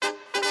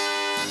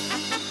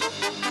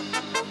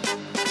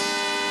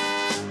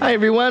Hi,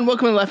 everyone.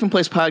 Welcome to the Laughing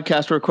Place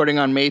podcast. We're recording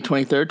on May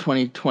 23rd,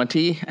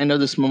 2020. I know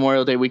this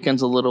Memorial Day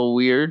weekend's a little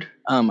weird.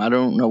 I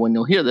don't know when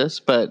you'll hear this,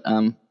 but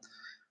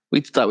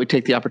we thought we'd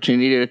take the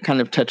opportunity to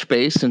kind of touch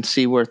base and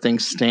see where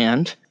things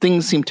stand.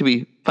 Things seem to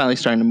be finally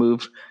starting to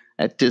move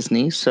at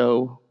Disney,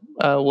 so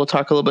we'll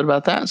talk a little bit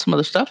about that and some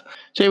other stuff.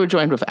 Today we're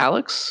joined with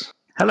Alex.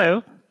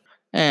 Hello.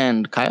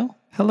 And Kyle.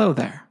 Hello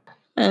there.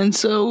 And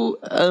so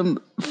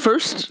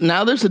first,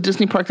 now there's a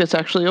Disney park that's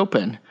actually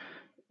open.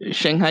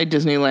 Shanghai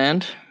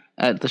Disneyland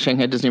at the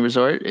Shanghai Disney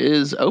Resort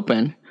is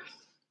open.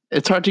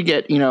 It's hard to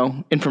get,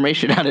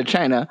 information out of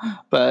China,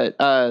 but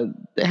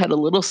they had a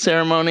little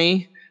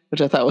ceremony, which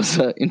I thought was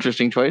an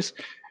interesting choice,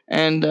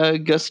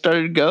 and guests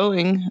started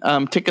going.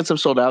 Tickets have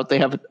sold out. They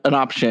have an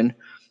option.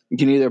 You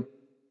can either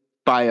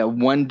buy a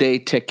one-day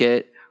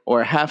ticket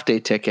or a half-day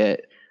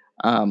ticket,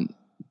 and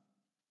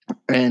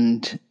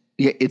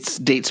it's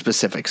date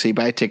specific, so you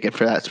buy a ticket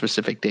for that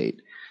specific date.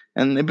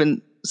 And they've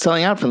been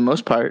selling out for the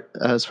most part,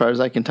 as far as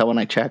I can tell when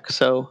I check,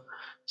 so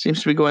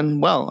seems to be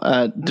going well.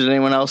 Did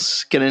anyone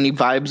else get any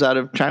vibes out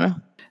of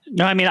China?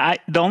 No, I mean,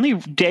 the only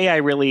day I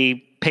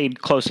really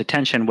paid close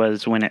attention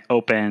was when it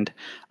opened,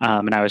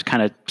 and I was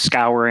kind of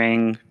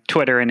scouring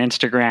Twitter and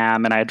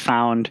Instagram, and I had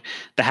found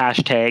the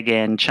hashtag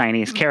in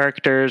Chinese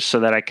characters so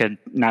that I could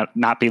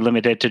not be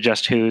limited to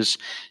just who's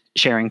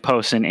sharing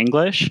posts in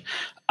English.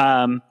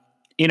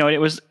 It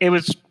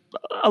was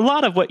a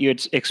lot of what you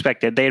had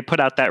expected. They had put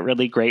out that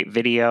really great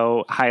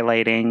video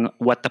highlighting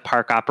what the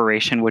park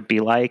operation would be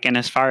like. And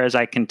as far as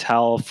I can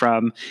tell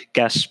from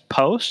guest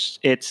posts,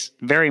 it's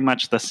very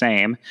much the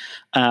same.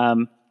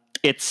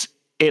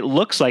 It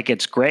looks like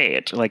it's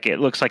great. Like, it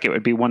looks like it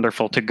would be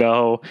wonderful to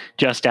go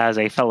just as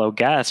a fellow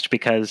guest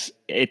because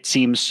it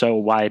seems so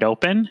wide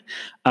open.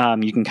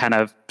 You can kind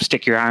of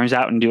stick your arms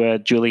out and do a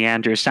Julie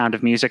Andrews Sound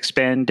of Music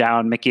spin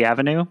down Mickey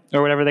Avenue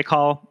or whatever they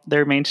call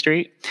their main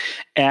street.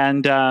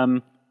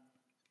 And,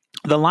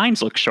 the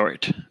lines look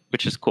short,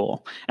 which is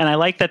cool. And I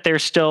like that they're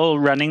still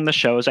running the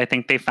shows. I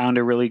think they found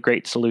a really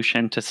great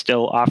solution to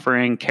still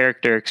offering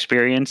character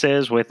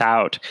experiences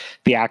without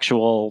the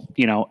actual,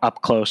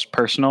 up close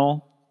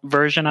personal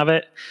version of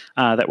it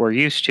that we're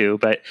used to.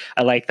 But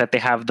I like that they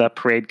have the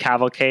parade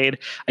cavalcade.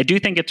 I do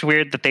think it's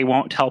weird that they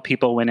won't tell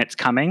people when it's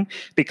coming,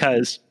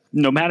 because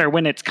no matter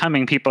when it's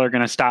coming, people are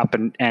going to stop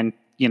and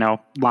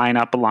line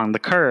up along the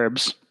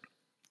curbs.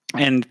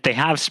 And they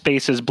have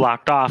spaces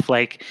blocked off,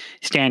 like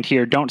stand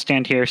here, don't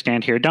stand here,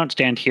 stand here, don't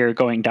stand here,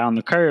 going down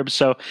the curbs.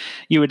 So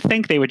you would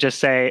think they would just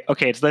say,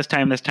 okay, it's this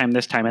time, this time,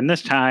 this time, and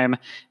this time.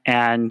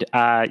 And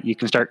you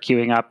can start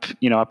queuing up,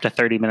 up to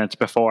 30 minutes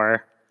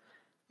before.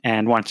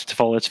 And once it's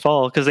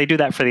full, because they do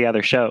that for the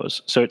other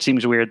shows. So it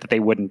seems weird that they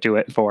wouldn't do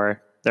it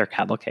for their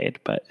cavalcade.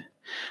 But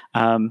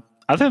other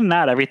than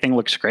that, everything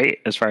looks great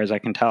as far as I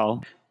can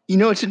tell.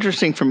 What's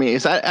interesting for me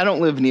is I don't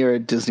live near a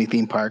Disney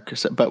theme park,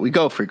 but we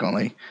go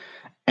frequently.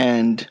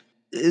 And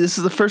this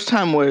is the first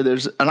time where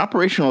there's an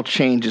operational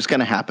change is going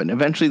to happen.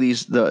 Eventually,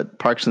 the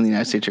parks in the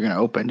United States are going to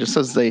open, just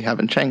as they have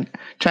in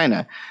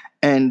China.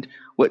 And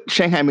what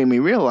Shanghai made me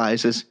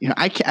realize is,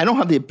 I don't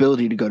have the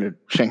ability to go to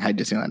Shanghai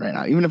Disneyland right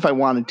now. Even if I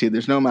wanted to,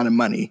 there's no amount of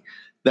money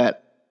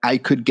that I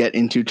could get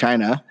into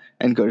China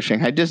and go to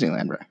Shanghai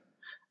Disneyland. Right?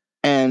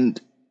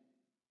 And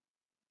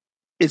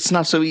it's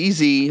not so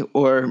easy,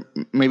 or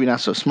maybe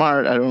not so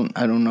smart. I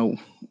don't know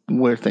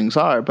where things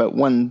are, but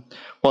when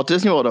Walt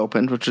Disney World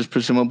opened, which is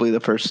presumably the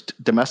first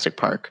domestic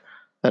park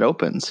that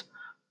opens,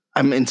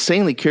 I'm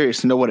insanely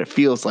curious to know what it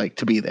feels like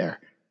to be there.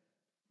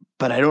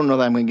 But I don't know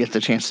that I'm going to get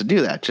the chance to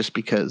do that, just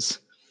because,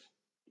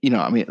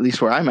 at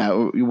least where I'm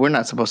at, we're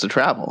not supposed to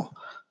travel.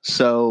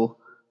 So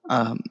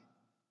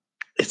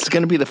it's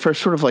going to be the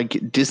first sort of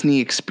like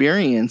Disney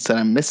experience that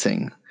I'm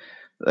missing.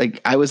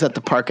 Like, I was at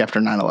the park after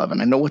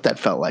 9/11. I know what that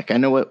felt like. I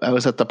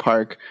was at the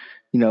park,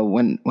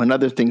 when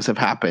other things have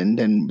happened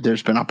and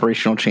there's been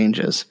operational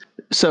changes.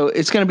 So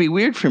it's going to be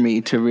weird for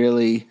me to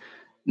really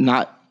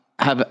not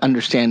have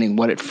understanding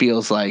what it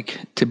feels like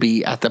to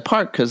be at the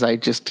park, because I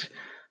just,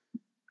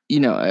 I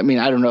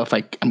don't know if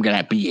I'm going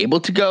to be able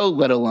to go,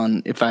 let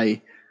alone if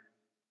I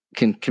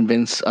can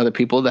convince other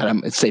people that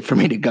it's safe for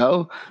me to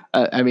go.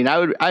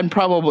 I'm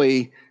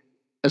probably,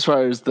 as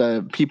far as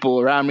the people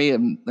around me,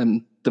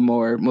 and the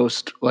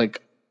most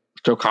like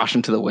throw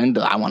caution to the wind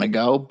that I want to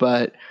go,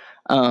 but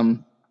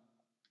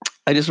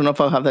I just don't know if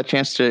I'll have that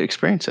chance to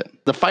experience it.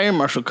 The fire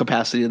marshal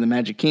capacity of the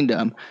Magic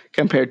Kingdom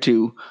compared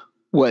to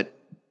what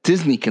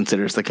Disney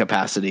considers the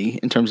capacity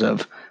in terms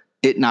of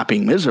it not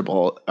being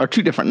miserable are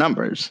two different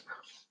numbers.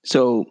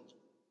 So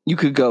you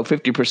could go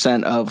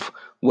 50% of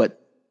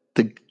what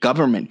the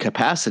government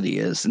capacity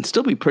is and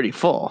still be pretty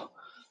full.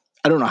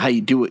 I don't know how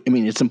you do it. I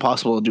mean, it's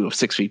impossible to do with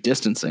 6 feet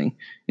distancing,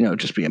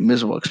 just be a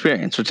miserable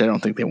experience, which I don't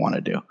think they want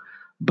to do.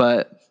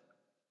 But,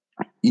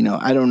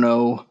 I don't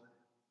know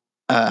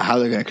how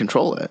they're going to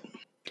control it.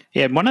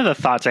 Yeah, one of the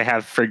thoughts I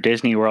have for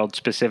Disney World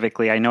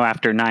specifically, I know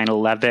after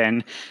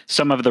 9/11,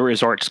 some of the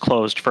resorts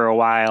closed for a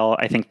while.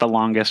 I think the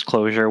longest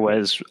closure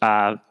was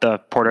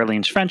the Port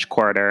Orleans French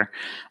Quarter.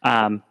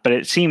 But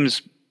it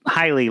seems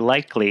highly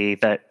likely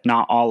that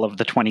not all of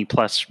the 20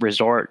 plus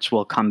resorts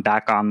will come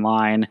back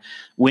online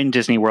when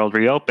Disney World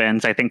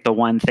reopens. I think the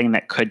one thing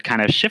that could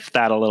kind of shift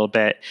that a little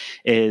bit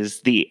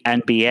is the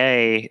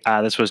NBA.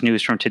 This was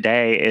news from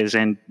today, is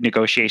in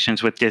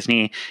negotiations with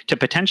Disney to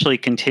potentially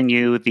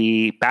continue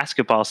the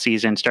basketball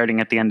season starting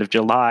at the end of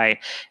July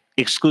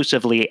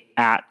exclusively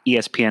at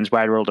ESPN's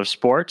Wide World of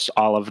Sports.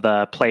 All of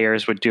the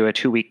players would do a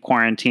 2-week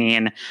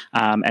quarantine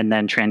and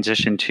then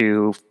transition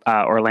to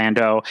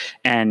Orlando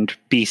and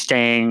be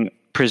staying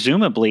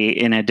presumably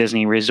in a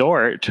Disney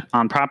resort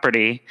on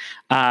property.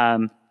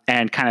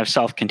 And kind of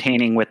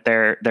self-containing with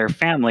their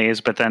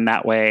families, but then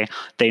that way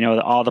they know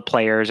that all the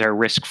players are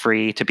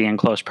risk-free to be in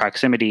close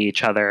proximity to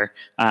each other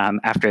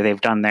after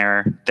they've done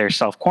their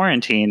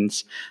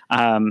self-quarantines.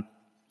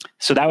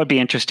 So that would be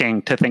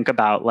interesting to think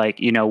about, like,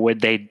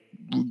 would they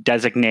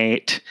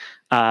designate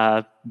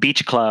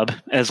Beach Club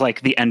as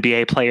like the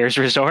NBA players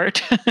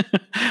resort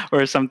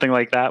or something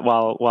like that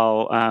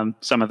while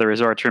some of the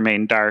resorts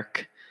remain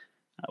dark?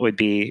 Would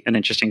be an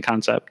interesting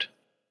concept.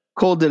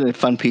 Cole did a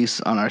fun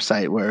piece on our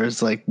site where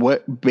it's like,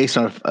 what, based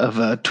on of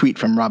a tweet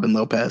from Robin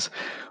Lopez,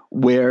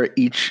 where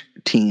each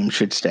team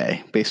should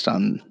stay based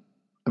on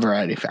a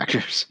variety of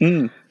factors.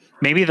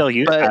 Maybe they'll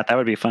use that. That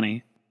would be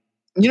funny.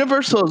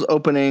 Universal is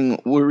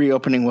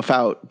reopening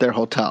without their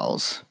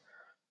hotels.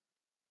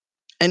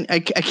 And I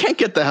can't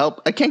get the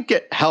help. I can't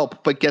get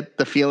help, but get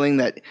the feeling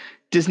that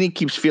Disney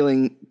keeps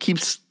feeling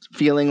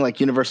like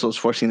Universal is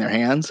forcing their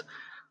hands.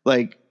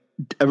 Like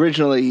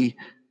originally,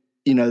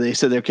 they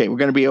said, okay, we're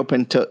going to be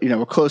open till,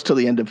 we're closed till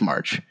the end of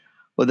March.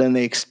 Well, then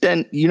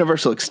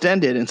Universal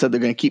extended and said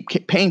they're going to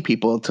keep paying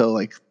people until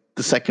like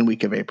the second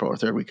week of April or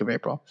third week of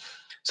April.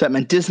 So that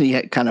meant Disney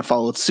had kind of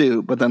followed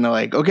suit, but then they're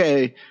like,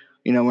 okay,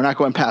 we're not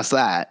going past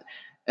that.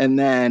 And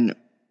then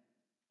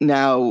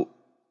now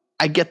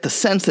I get the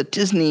sense that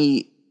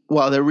Disney,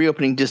 while they're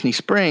reopening Disney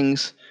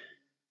Springs,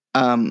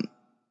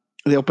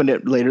 they opened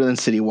it later than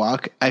City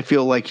Walk. I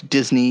feel like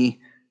Disney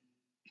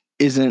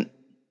isn't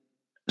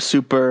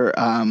super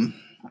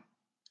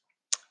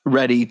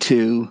ready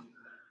to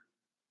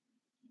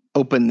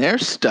open their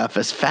stuff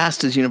as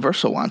fast as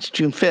Universal wants,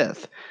 June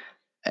 5th.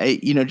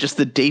 Just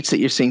the dates that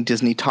you're seeing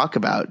Disney talk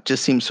about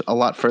just seems a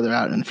lot further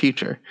out in the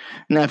future.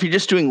 Now, if you're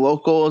just doing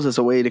locals as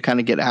a way to kind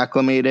of get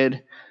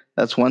acclimated,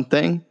 that's one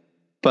thing.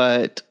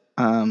 But,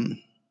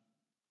 I'm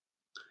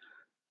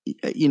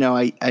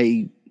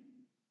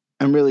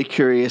really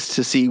curious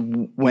to see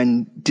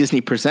when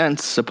Disney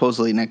presents,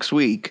 supposedly next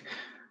week,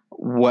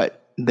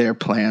 what their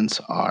plans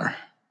are.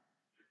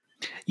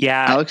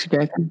 Yeah, Alex,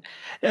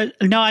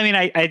 no, I mean,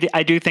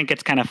 I do think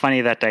it's kind of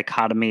funny, that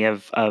dichotomy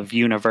of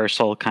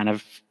Universal kind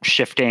of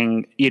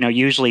shifting.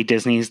 Usually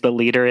Disney's the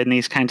leader in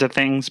these kinds of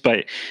things,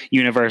 but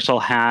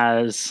Universal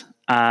has,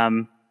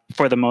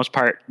 for the most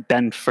part,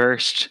 been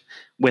first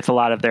with a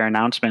lot of their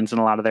announcements and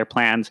a lot of their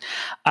plans.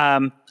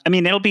 I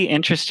mean, it'll be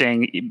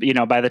interesting.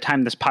 By the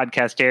time this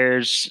podcast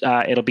airs,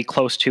 it'll be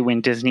close to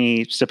when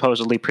Disney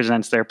supposedly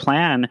presents their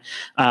plan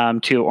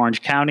to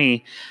Orange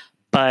County.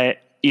 But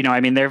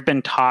I mean, there have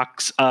been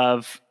talks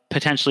of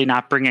potentially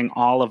not bringing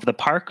all of the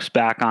parks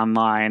back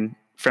online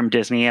from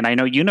Disney. And I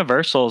know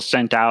Universal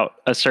sent out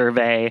a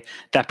survey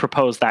that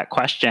proposed that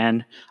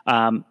question.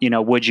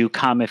 Would you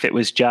come if it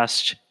was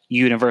just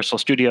Universal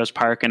Studios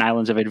Park and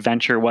Islands of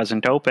Adventure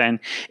wasn't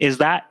open? Is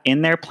that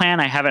in their plan?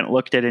 I haven't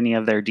looked at any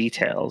of their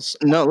details.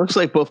 No, it looks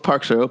like both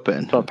parks are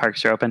open. Both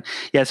parks are open.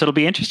 Yeah, so it'll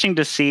be interesting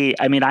to see.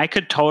 I mean, I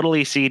could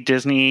totally see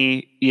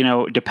Disney,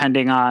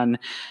 depending on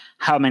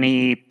how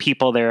many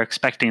people they're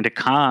expecting to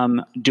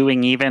come,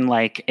 doing even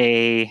like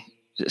a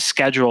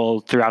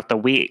schedule throughout the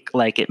week.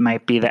 Like it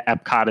might be that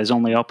Epcot is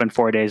only open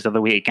 4 days of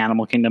the week.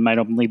 Animal Kingdom might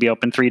only be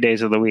open 3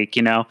 days of the week,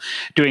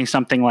 doing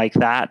something like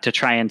that to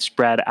try and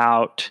spread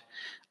out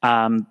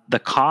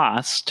the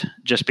cost,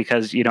 just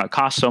because, it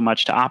costs so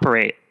much to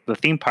operate the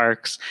theme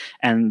parks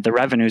and the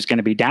revenue is going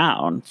to be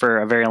down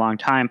for a very long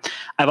time.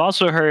 I've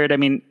also heard, I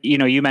mean,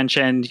 you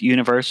mentioned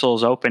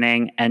Universal's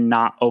opening and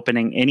not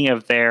opening any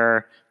of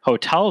their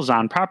hotels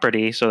on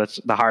property. So that's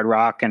the Hard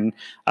Rock and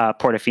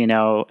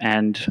Portofino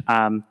and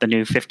the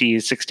new 50s,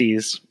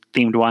 60s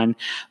themed one.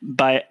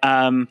 But,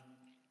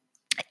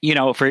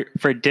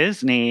 for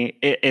Disney,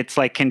 it's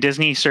like, can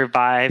Disney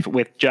survive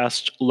with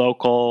just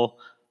local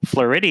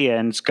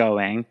Floridians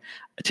going?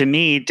 To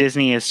me,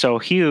 Disney is so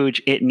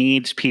huge, it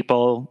needs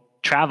people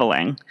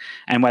traveling,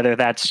 and whether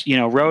that's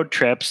road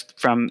trips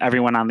from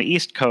everyone on the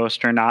East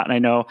Coast or not. And I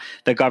know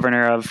the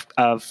governor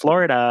of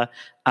Florida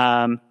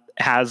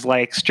has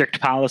like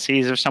strict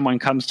policies. If someone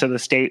comes to the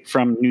state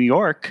from New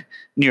York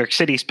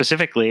City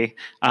specifically,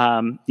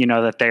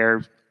 that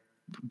they're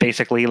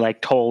basically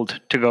like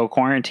told to go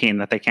quarantine,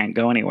 that they can't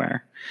go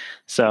anywhere.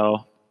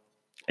 So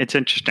it's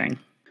interesting.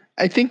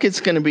 I think it's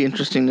going to be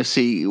interesting to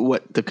see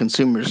what the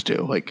consumers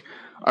do. Like,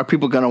 are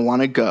people going to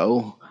want to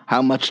go?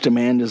 How much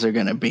demand is there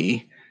going to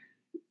be?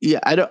 Yeah,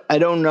 I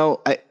don't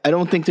know. I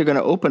don't think they're going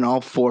to open all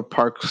 4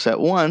 parks at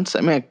once.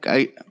 I mean,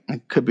 I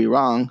could be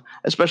wrong,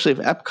 especially if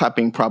Epcot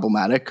being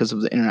problematic because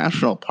of the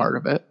international part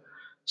of it.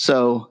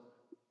 So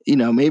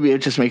maybe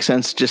it just makes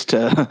sense just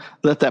to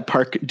let that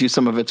park do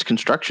some of its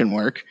construction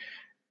work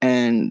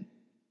and,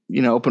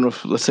 open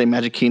with, let's say,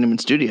 Magic Kingdom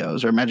and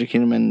Studios, or Magic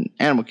Kingdom and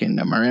Animal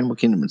Kingdom, or Animal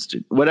Kingdom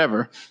and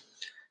whatever.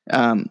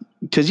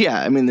 Because you're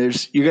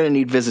going to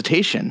need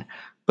visitation.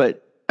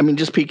 But I mean,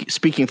 just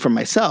speaking for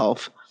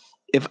myself,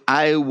 if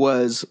I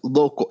was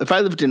local, if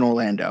I lived in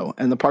Orlando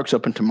and the park's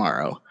open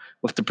tomorrow,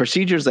 with the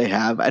procedures they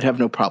have, I'd have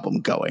no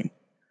problem going.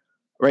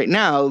 Right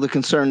now, the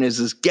concern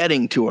is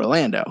getting to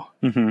Orlando,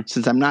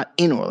 since I'm not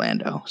in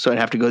Orlando. So I'd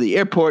have to go to the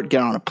airport,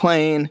 get on a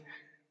plane.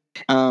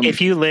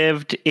 If you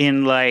lived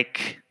in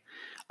like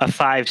a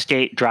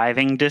 5-state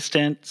driving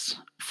distance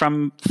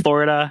from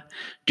Florida,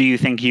 do you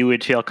think you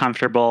would feel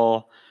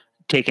comfortable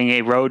taking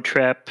a road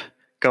trip,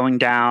 going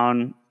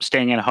down,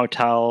 staying in a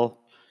hotel,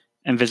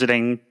 and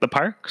visiting the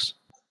parks?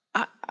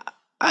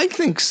 I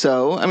think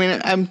so. I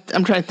mean, I'm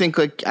trying to think,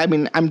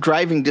 I'm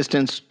driving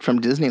distance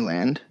from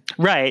Disneyland.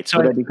 Right. So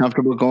would I be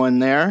comfortable going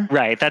there?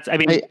 Right. That's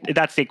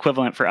the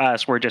equivalent for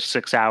us. We're just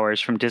 6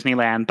 hours from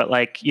Disneyland. But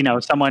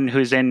someone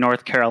who's in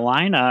North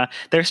Carolina,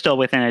 they're still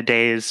within a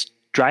day's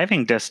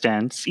driving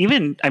distance.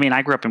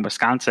 I grew up in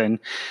Wisconsin.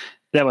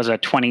 That was a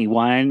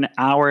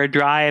 21-hour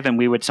drive, and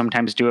we would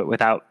sometimes do it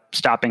without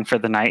stopping for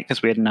the night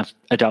because we had enough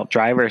adult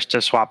drivers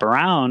to swap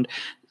around.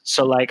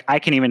 So I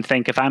can even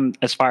think, if I'm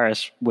as far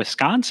as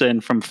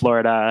Wisconsin from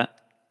Florida,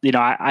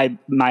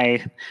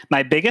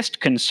 my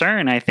biggest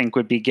concern, I think,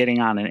 would be getting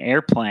on an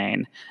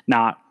airplane,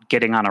 not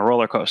getting on a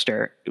roller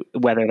coaster,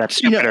 whether that's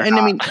stupid or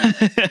not.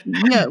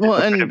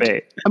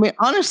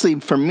 Honestly,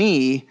 for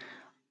me,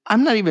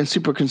 I'm not even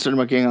super concerned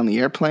about getting on the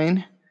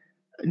airplane,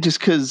 just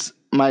because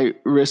my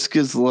risk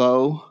is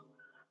low,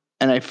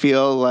 and I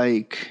feel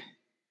like,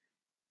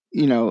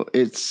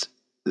 it's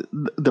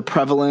the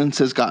prevalence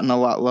has gotten a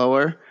lot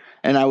lower.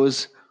 And I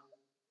was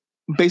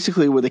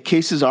basically, where the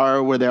cases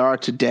are where they are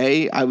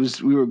today.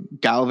 We were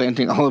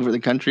gallivanting all over the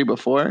country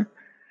before.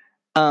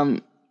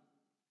 But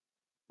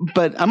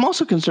I'm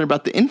also concerned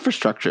about the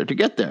infrastructure to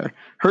get there.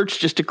 Hertz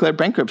just declared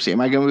bankruptcy.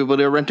 Am I going to be able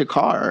to rent a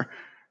car?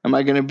 Am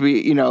I going to be,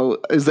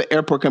 is the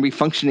airport going to be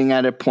functioning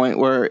at a point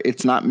where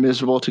it's not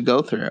miserable to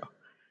go through?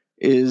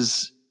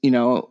 Is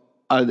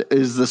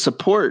the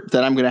support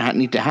that I'm going to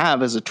need to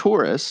have as a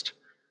tourist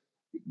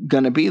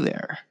going to be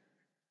there?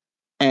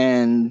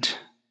 And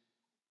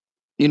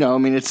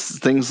it's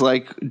things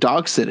like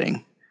dog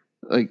sitting.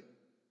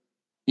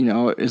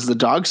 Is the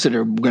dog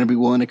sitter going to be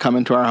willing to come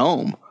into our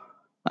home?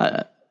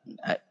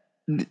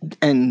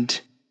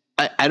 And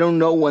I don't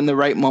know when the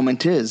right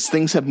moment is.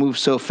 Things have moved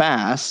so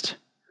fast.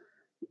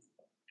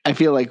 I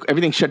feel like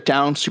everything shut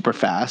down super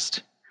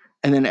fast,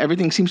 and then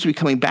everything seems to be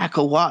coming back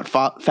a lot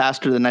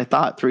faster than I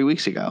thought 3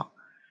 weeks ago.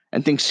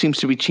 And things seems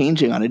to be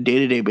changing on a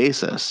day-to-day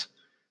basis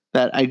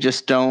that I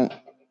just don't.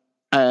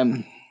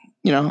 I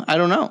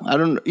don't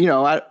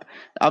know.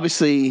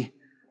 Obviously,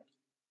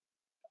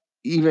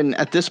 even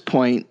at this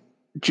point,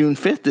 June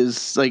 5th is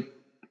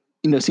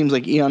seems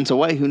like eons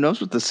away. Who knows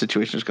what the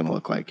situation is going to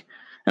look like?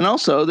 And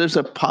also, there's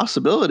a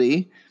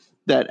possibility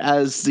that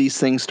as these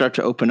things start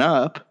to open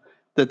up,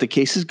 that the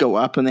cases go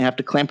up and they have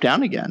to clamp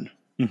down again.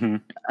 Mm-hmm.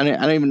 I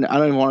don't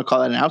even want to call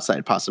that an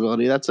outside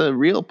possibility. That's a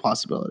real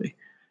possibility.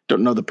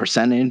 Don't know the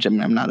percentage. I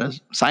mean, I'm not a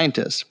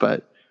scientist,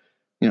 but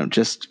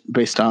just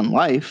based on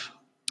life.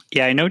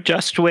 Yeah, I know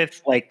just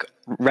with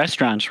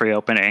restaurants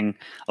reopening,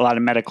 a lot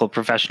of medical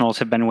professionals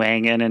have been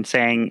weighing in and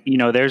saying,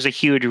 there's a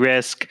huge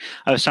risk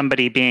of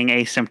somebody being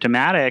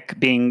asymptomatic,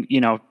 being,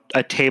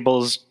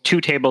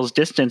 2 tables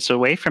distance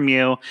away from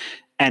you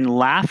and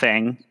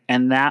laughing,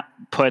 and that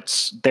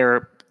puts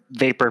their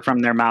vapor from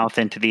their mouth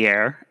into the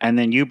air, and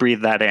then you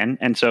breathe that in.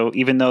 And so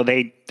even though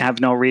they have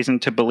no reason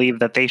to believe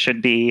that they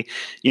should be,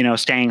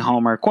 staying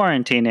home or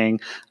quarantining,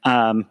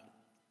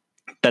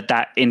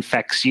 that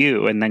infects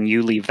you, and then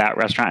you leave that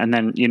restaurant, and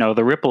then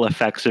the ripple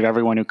effects of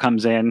everyone who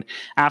comes in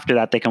after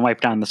that. They can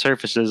wipe down the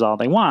surfaces all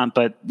they want,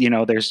 but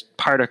there's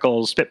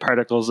spit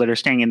particles that are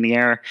staying in the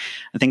air.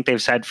 I think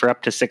they've said for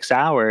up to 6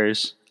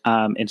 hours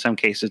in some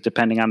cases,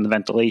 depending on the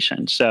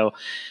ventilation. So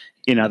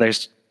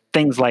there's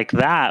things like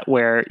that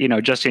where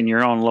just in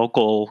your own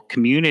local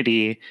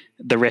community,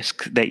 the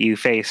risk that you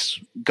face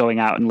going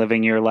out and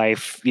living your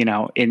life in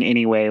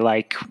any way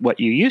like what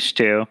you used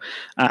to.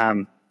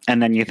 And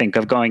then you think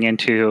of going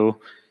into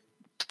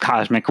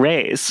Cosmic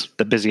Rays,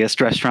 the busiest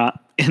restaurant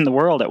in the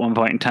world at one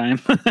point in time,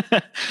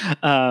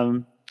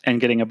 and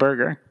getting a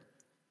burger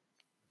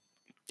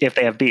if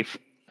they have beef.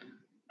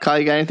 Kyle,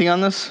 you got anything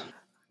on this?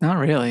 Not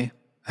really.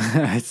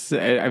 It's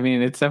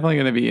definitely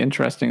going to be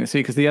interesting to see,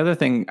 because the other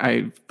thing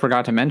I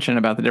forgot to mention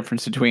about the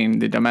difference between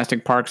the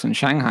domestic parks and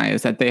Shanghai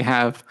is that they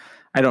have,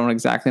 I don't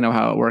exactly know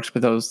how it works,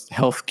 but those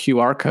health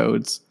QR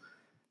codes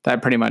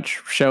that pretty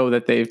much show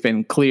that they've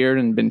been cleared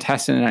and been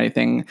tested and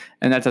everything.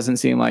 And that doesn't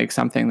seem like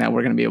something that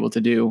we're going to be able to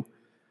do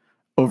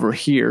over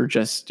here,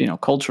 just,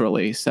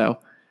 culturally. So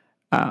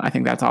I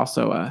think that's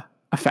also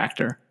a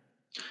factor.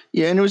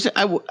 Yeah. And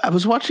I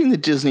was watching the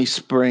Disney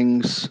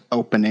Springs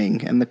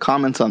opening and the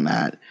comments on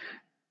that.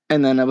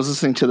 And then I was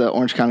listening to the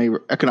Orange County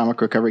Economic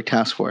Recovery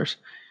Task Force.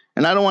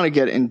 And I don't want to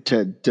get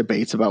into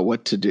debates about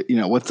what to do,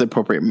 what's the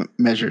appropriate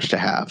measures to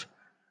have.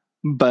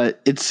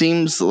 But it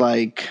seems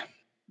like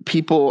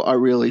people are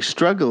really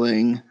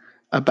struggling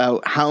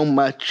about how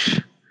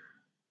much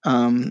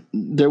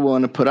they're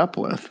willing to put up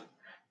with.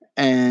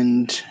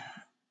 And,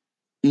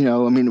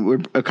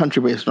 we're a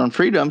country based on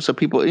freedom, so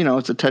people,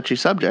 it's a touchy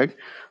subject.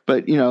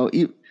 But,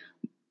 the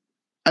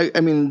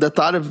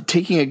thought of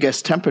taking a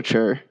guest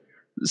temperature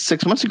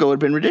 6 months ago would have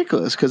been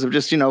ridiculous because of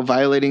just,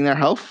 violating their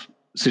health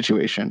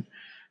situation,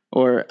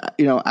 or,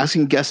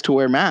 asking guests to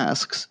wear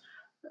masks.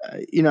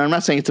 I'm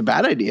not saying it's a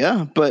bad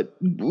idea, but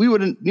we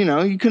wouldn't,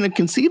 you couldn't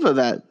conceive of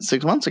that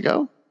 6 months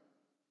ago.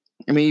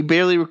 I mean, you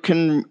barely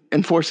can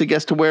enforce a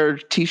guest to wear a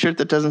t-shirt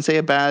that doesn't say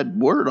a bad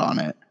word on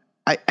it.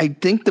 I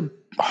think the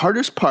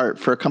hardest part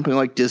for a company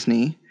like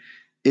Disney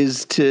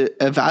is to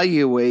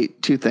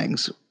evaluate two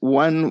things.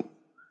 One,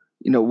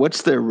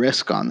 what's their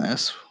risk on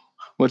this?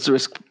 What's the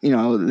risk,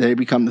 they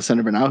become the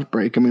center of an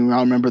outbreak? I mean, we all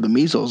remember the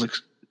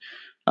measles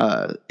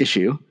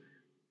issue.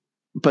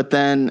 But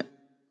then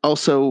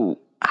also,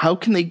 how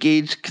can they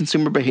gauge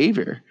consumer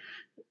behavior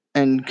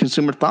and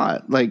consumer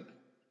thought? Like,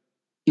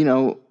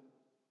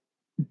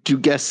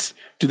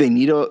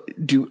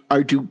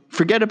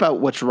 forget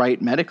about what's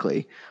right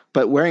medically,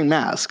 but wearing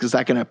masks, is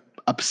that going to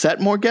upset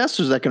more guests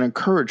or is that going to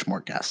encourage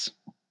more guests?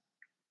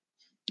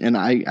 And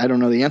I don't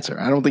know the answer.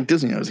 I don't think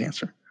Disney knows the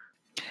answer.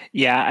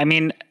 Yeah, I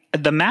mean,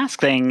 the mask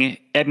thing,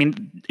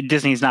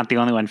 Disney's not the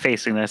only one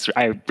facing this.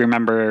 I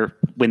remember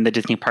when the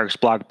Disney Parks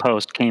blog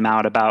post came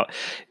out about,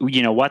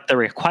 what the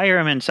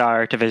requirements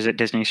are to visit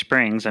Disney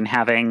Springs, and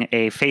having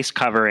a face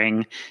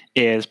covering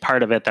is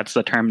part of it. That's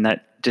the term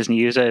that Disney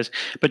uses.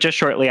 But just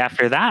shortly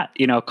after that,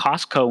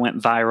 Costco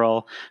went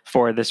viral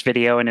for this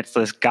video, and it's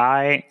this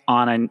guy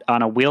on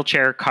a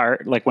wheelchair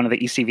cart, like one of the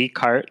ECV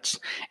carts,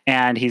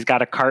 and he's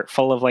got a cart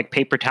full of like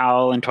paper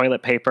towel and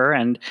toilet paper,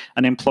 and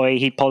an employee,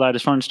 he pulled out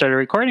his phone and started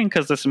recording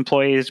because this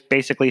employee is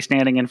basically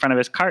standing in front of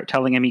his cart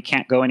telling him he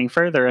can't go any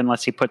further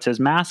unless he puts his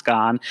mask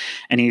on.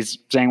 And he's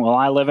saying, well,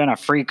 I live in a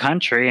free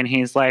country. And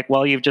he's like,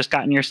 well, you've just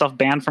gotten yourself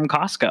banned from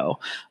Costco.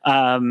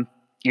 And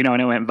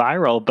it went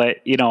viral. But,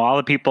 all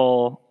the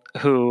people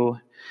who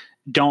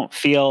don't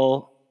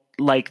feel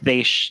like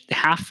they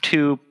have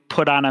to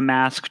put on a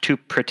mask to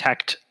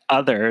protect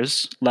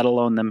others, let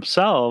alone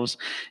themselves,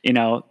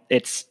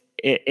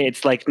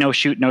 it's like no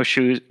shirt, no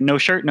shoes, no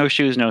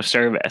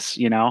service.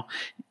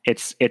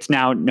 It's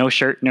now no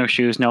shirt, no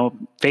shoes, no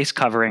face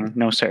covering,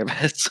 no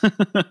service.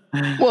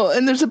 Well,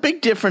 and there's a big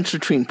difference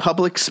between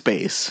public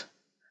space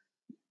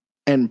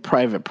and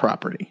private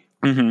property.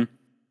 Mm-hmm.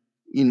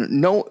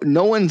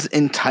 No one's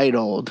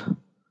entitled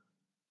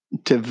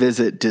to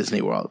visit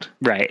Disney World.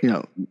 Right.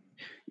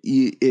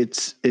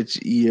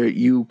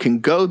 You can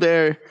go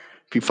there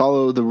if you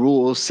follow the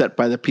rules set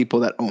by the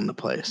people that own the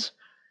place.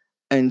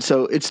 And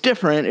so it's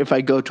different if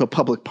I go to a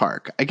public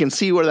park. I can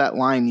see where that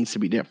line needs to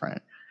be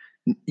different.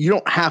 You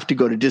don't have to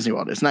go to Disney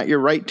World. It's not your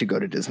right to go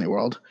to Disney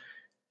World.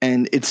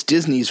 And it's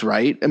Disney's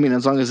right. I mean,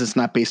 as long as it's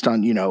not based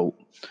on, your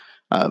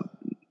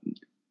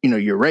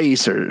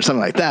race or something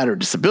like that, or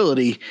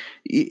disability,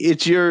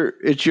 it's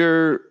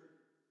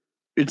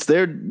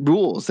their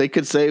rules. They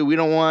could say, we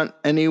don't want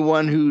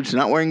anyone who's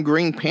not wearing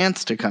green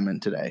pants to come in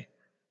today.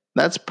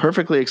 That's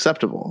perfectly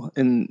acceptable.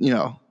 And,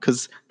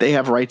 because they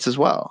have rights as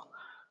well.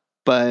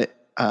 But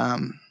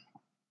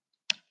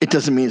it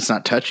doesn't mean it's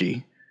not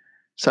touchy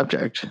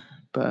subject.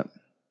 But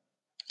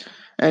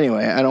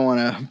anyway, I don't want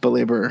to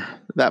belabor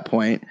that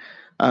point.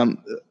 Kind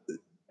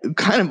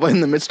of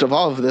in the midst of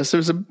all of this,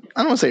 there's I don't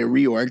want to say a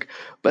reorg,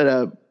 but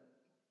a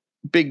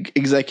big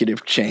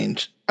executive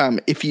change.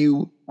 If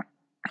you,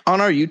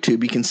 on our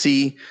YouTube, you can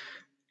see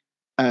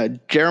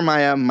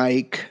Jeremiah,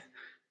 Mike,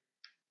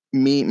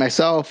 me,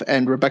 myself,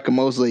 and Rebecca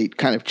Mosley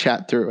kind of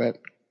chat through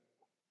it.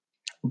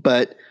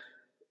 But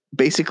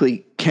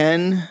basically,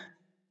 Kevin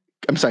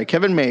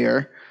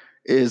Mayer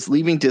is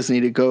leaving Disney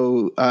to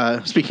go,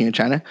 speaking of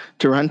China,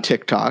 to run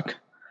TikTok.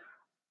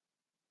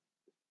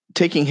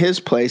 Taking his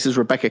place is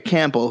Rebecca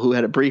Campbell, who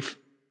had a brief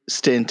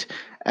stint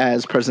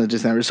as president of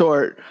Disneyland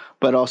Resort,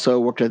 but also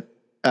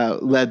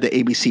led the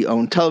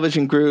ABC-owned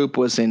television group,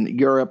 was in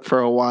Europe for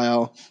a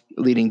while,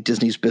 leading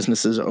Disney's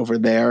businesses over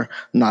there,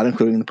 not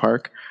including the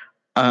park.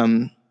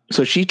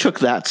 So she took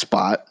that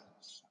spot.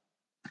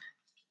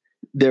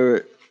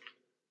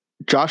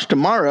 Josh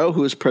D'Amaro,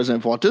 who was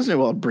president of Walt Disney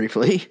World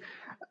briefly,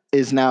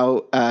 is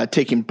now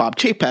taking Bob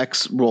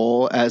Chapek's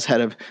role as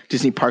head of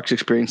Disney Parks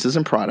Experiences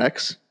and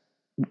Products.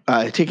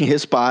 Taking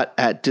his spot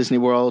at Disney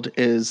World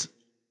is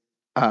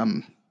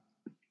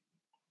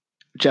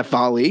Jeff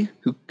Volley,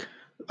 who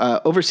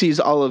oversees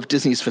all of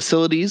Disney's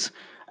facilities,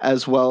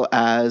 as well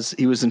as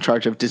he was in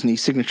charge of Disney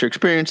Signature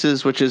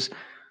Experiences, which is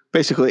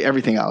basically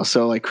everything else.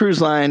 So like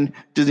Cruise Line,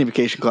 Disney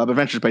Vacation Club,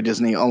 Adventures by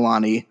Disney,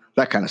 Aulani,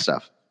 that kind of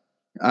stuff.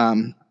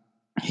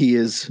 He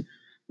is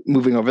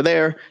moving over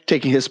there.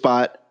 Taking his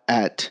spot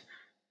at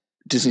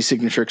Disney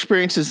Signature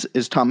Experiences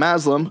is Tom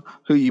Maslam,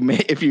 who you may,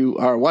 if you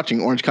are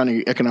watching Orange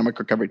County Economic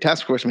Recovery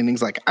Task Force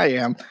meetings like I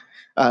am,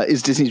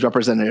 is Disney's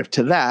representative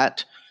to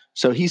that.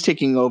 So he's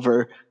taking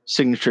over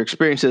signature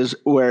experiences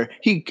where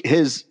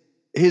his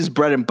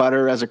bread and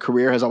butter as a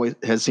career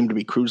has seemed to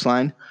be cruise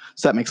line.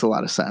 So that makes a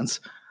lot of sense.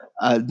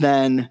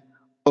 Then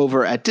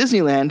over at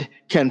Disneyland,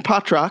 Ken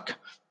Potrock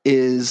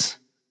is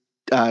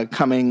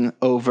coming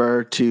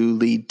over to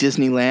lead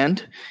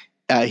Disneyland.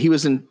 He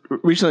was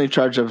recently in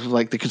charge of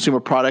like the consumer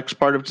products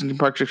part of Disney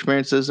Parks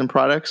experiences and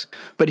products,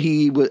 but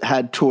he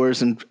had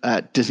tours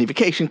at Disney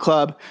Vacation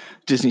Club,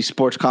 Disney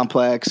Sports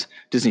Complex,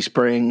 Disney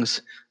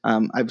Springs.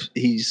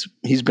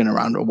 He's been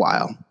around a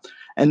while.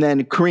 And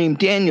then Kareem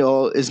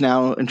Daniel is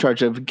now in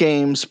charge of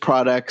games,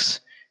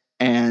 products,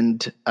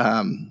 and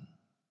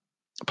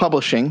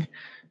publishing,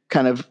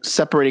 kind of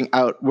separating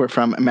out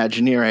from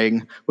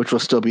Imagineering, which will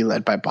still be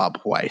led by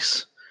Bob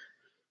Weiss.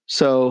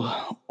 So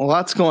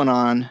lots going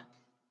on.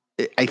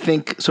 I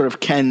think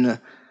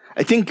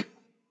I think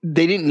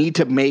they didn't need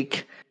to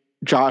make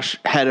Josh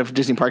head of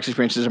Disney Parks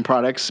Experiences and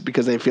Products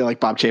because they feel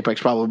like Bob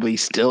Chapek's probably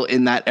still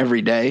in that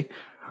every day.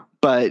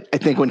 But I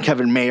think when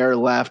Kevin Mayer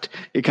left,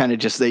 it kind of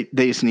just they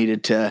just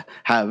needed to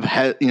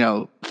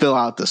fill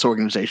out this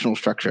organizational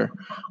structure,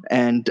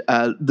 and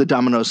the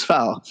dominoes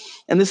fell.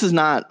 And this is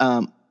not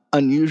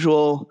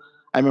unusual.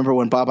 I remember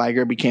when Bob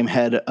Iger became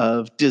head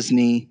of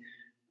Disney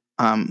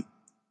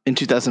in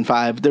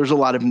 2005, there was a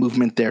lot of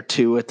movement there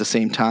too at the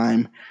same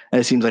time. And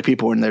it seems like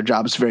people were in their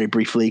jobs very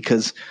briefly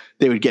because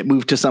they would get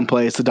moved to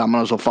someplace, the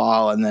dominoes will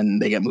fall, and then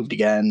they get moved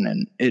again.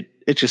 And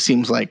it just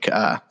seems like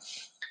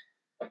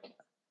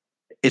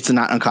it's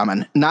not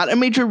uncommon. Not a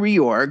major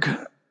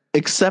reorg,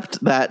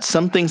 except that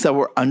some things that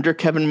were under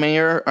Kevin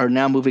Mayer are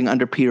now moving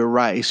under Peter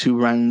Rice, who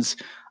runs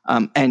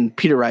and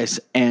Peter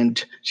Rice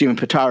and Jimmy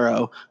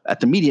Pitaro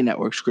at the Media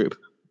Networks Group.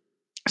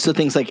 So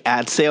things like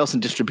ad sales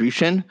and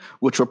distribution,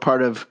 which were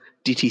part of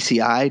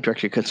DTCI,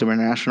 Direct to Consumer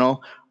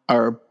International,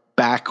 are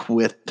back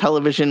with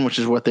television, which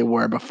is what they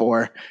were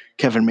before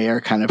Kevin Mayer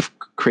kind of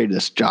created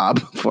this job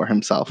for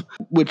himself,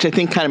 which I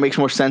think kind of makes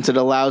more sense. It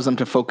allows them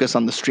to focus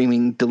on the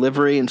streaming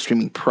delivery and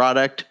streaming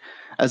product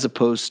as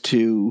opposed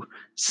to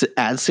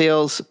ad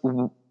sales,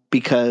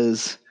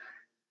 because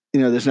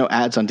there's no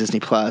ads on Disney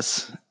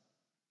Plus.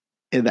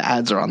 The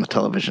ads are on the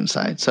television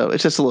side, so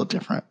it's just a little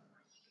different.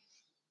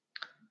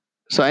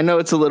 So I know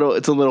it's a little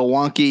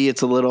wonky.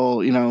 It's a little,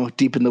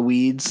 deep in the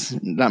weeds.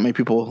 Not many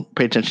people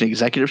pay attention to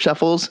executive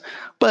shuffles,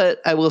 but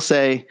I will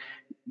say,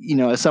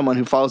 as someone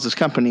who follows this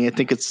company, I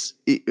think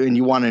and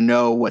you want to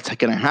know what's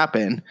going to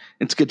happen,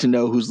 it's good to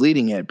know who's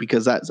leading it,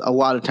 because that's a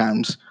lot of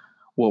times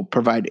will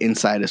provide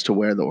insight as to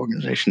where the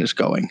organization is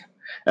going.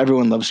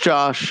 Everyone loves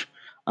Josh,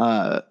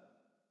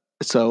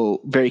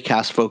 so very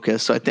cast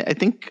focused. So I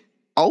think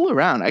all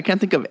around, I can't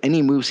think of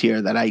any moves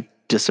here that I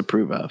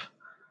disapprove of.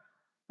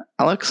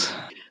 Alex?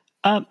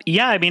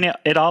 Yeah, I mean,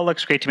 it all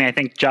looks great to me. I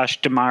think Josh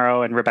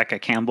D'Amaro and Rebecca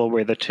Campbell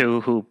were the two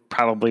who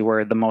probably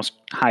were the most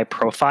high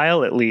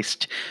profile, at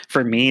least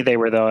for me. They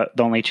were the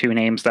only two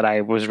names that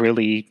I was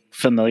really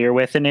familiar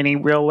with in any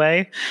real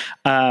way.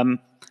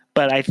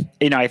 But I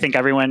think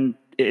everyone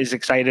is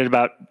excited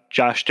about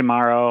Josh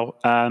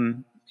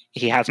D'Amaro.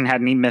 He hasn't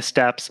had any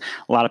missteps.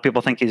 A lot of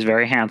people think he's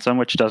very handsome,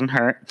 which doesn't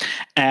hurt.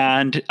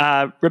 And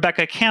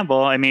Rebecca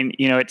Campbell, I mean,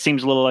 it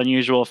seems a little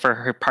unusual for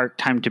her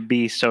part-time to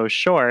be so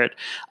short.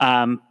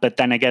 But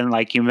then again,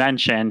 like you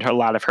mentioned, a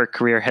lot of her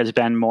career has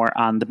been more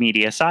on the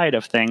media side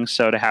of things.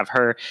 So to have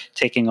her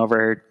taking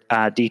over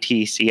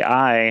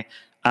DTCI,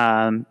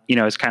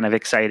 is kind of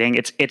exciting.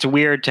 It's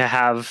weird to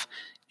have,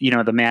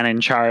 the man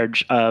in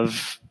charge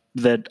of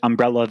the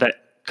umbrella that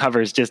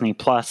covers Disney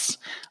Plus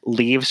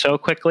leave so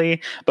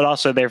quickly, but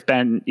also there've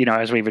been,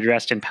 as we've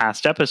addressed in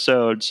past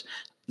episodes,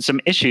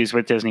 some issues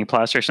with Disney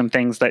Plus or some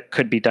things that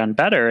could be done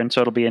better. And so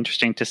it'll be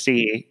interesting to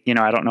see,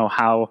 I don't know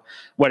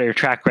what your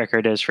track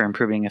record is for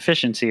improving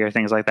efficiency or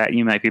things like that.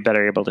 You might be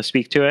better able to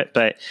speak to it,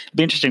 but it'd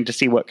be interesting to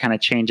see what kind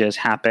of changes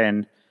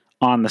happen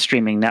on the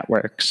streaming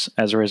networks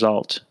as a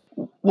result.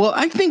 Well,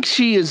 I think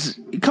she is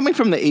coming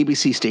from the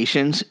ABC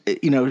stations.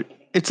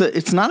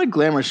 It's not a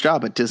glamorous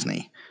job at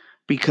Disney,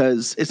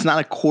 because it's not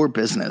a core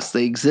business.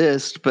 They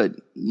exist, but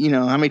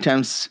how many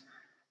times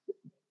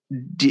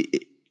do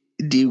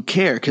you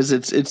care? Because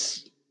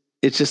it's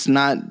just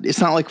not. It's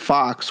not like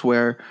Fox,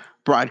 where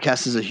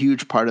broadcast is a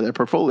huge part of their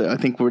portfolio. I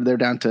think they're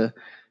down to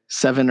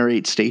 7 or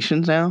 8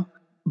 stations now.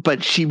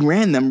 But she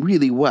ran them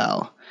really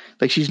well.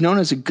 Like, she's known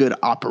as a good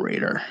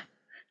operator,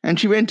 and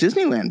she ran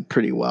Disneyland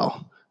pretty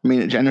well. I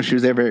mean, I know she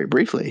was there very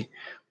briefly,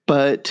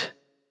 but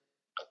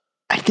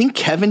I think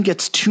Kevin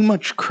gets too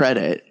much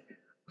credit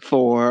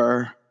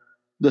for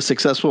the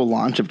successful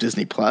launch of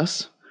Disney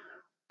Plus.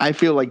 I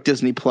feel like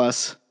Disney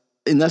Plus,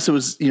 unless it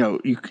was,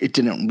 it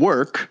didn't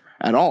work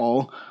at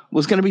all,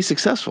 was going to be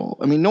successful.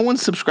 I mean, no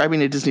one's subscribing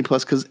to Disney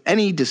Plus because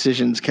any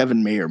decisions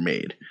Kevin Mayer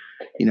made.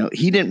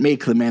 He didn't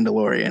make The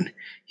Mandalorian.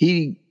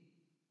 He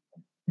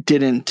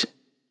didn't,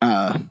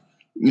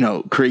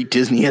 create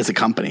Disney as a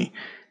company.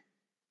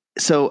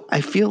 So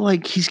I feel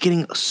like he's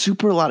getting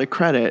a lot of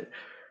credit,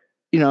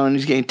 and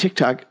he's getting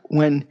TikTok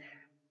when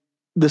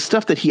the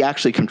stuff that he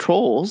actually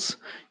controls,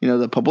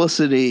 the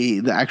publicity,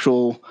 the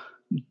actual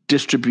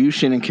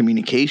distribution and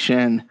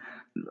communication,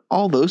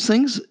 all those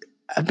things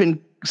have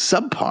been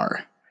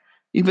subpar.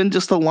 Even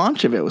just the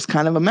launch of it was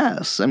kind of a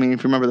mess. I mean, if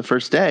you remember the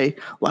first day,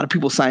 a lot of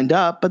people signed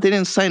up, but they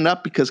didn't sign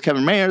up because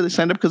Kevin Mayer. They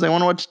signed up because they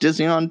want to watch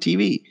Disney on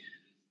TV.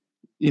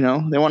 They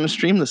want to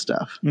stream the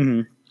stuff.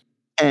 Mm-hmm.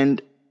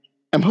 And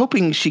I'm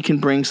hoping she can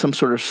bring some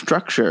sort of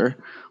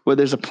structure where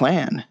there's a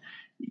plan.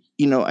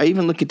 I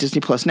even look at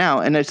Disney Plus now,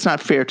 and it's not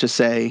fair to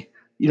say,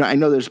 I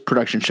know there's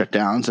production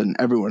shutdowns and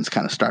everyone's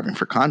kind of starving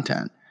for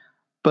content.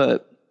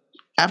 But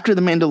after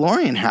The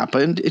Mandalorian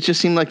happened, it just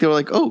seemed like they were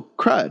like, oh,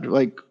 crud,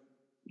 like,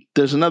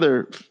 there's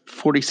another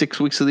 46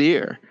 weeks of the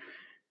year.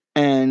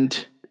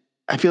 And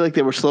I feel like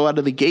they were slow out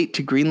of the gate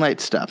to greenlight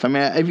stuff. I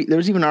mean, there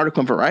was even an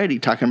article in Variety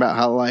talking about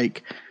how,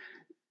 like,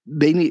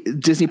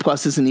 Disney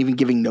Plus isn't even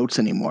giving notes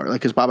anymore.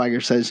 Like, as Bob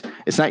Iger says,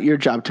 it's not your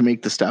job to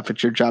make the stuff.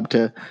 It's your job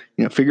to,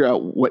 figure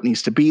out what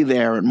needs to be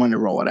there and when to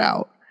roll it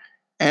out.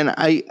 And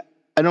I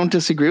don't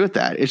disagree with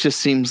that. It just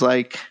seems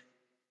like,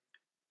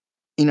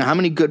 how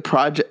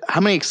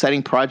many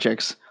exciting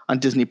projects on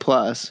Disney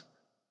Plus,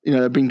 that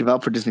are being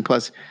developed for Disney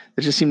Plus,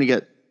 that just seem to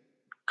get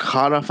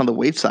caught off on the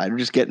wayside or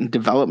just get in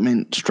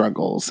development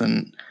struggles.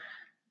 And,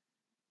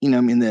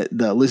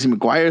 the Lizzie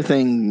McGuire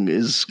thing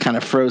is kind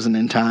of frozen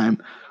in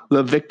time.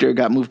 Love Victor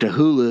got moved to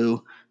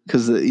Hulu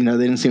because, they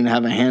didn't seem to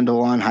have a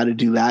handle on how to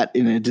do that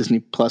in a Disney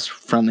Plus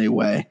friendly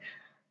way.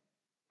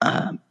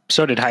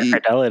 So did High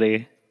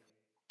Fidelity.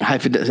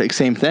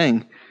 Same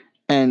thing.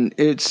 And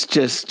it's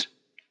just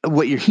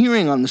what you're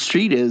hearing on the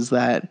street is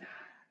that,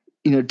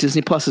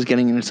 Disney Plus is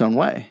getting in its own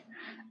way.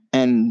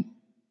 And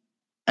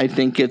I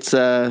think it's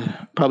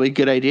probably a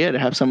good idea to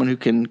have someone who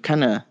can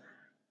kind of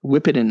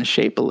whip it into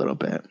shape a little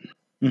bit.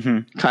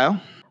 Mm-hmm. Kyle?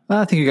 Well,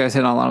 I think you guys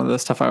hit on a lot of the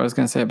stuff I was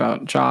going to say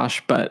about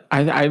Josh, but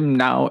I'm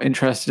now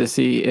interested to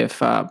see if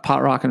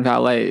Pot Rock and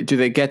Valet, do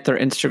they get their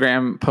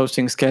Instagram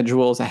posting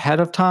schedules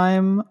ahead of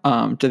time?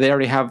 Do they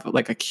already have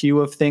like a queue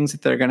of things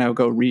that they're going to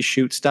go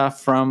reshoot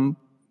stuff from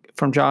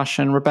Josh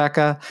and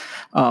Rebecca?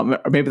 Or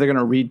maybe they're going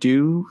to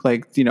redo,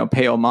 like,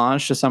 pay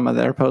homage to some of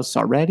their posts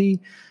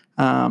already.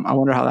 I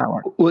wonder how that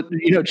works. Well,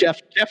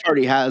 Jeff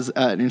already has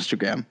an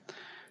Instagram.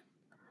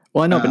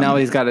 Well, I know, but now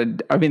he's got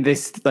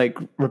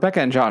Rebecca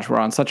and Josh were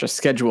on such a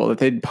schedule that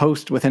they'd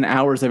post within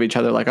hours of each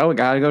other, like, oh, we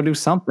got to go do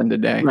something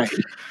today. Right.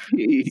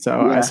 So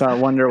I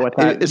wonder what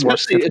that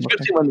especially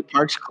when the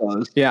parks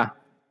closed. Yeah.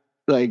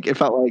 Like, it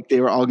felt like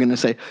they were all going to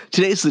say,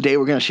 today's the day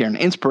we're going to share an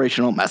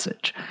inspirational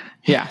message.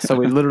 Yeah. So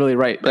we literally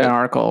write an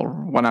article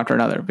one after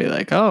another, be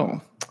like,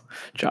 oh,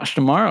 Josh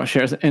tomorrow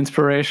shares an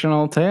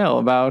inspirational tale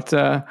about,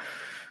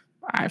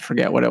 I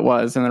forget what it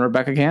was. And then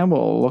Rebecca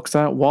Campbell looks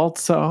at Walt.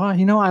 So,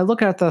 I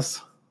look at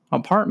this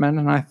apartment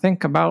and I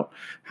think about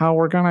how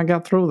we're going to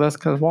get through this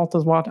because Walt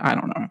is what? I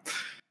don't know.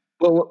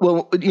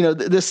 Well,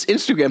 this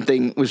Instagram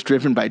thing was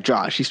driven by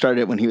Josh. He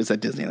started it when he was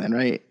at Disneyland,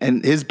 right?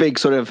 And his big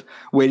sort of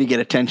way to get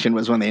attention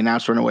was when they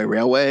announced Runaway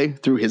Railway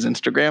through his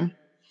Instagram.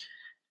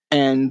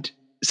 And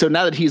so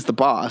now that he's the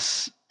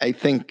boss, I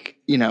think,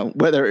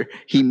 whether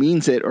he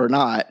means it or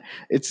not,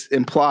 it's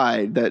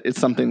implied that it's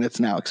something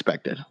that's now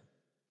expected.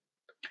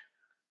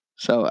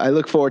 So I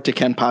look forward to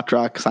Ken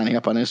Potrock signing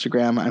up on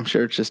Instagram. I'm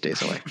sure it's just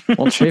days away.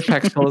 Well,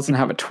 Chapek still doesn't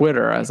have a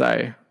Twitter, as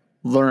I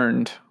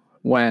learned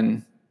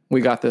when we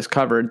got this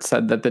covered,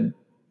 said that the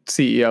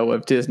CEO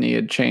of Disney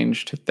had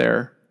changed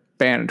their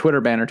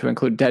Twitter banner to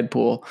include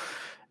Deadpool.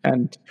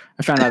 And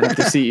I found out that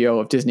the CEO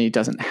of Disney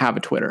doesn't have a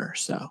Twitter.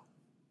 So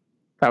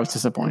that was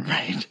disappointing.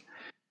 Right.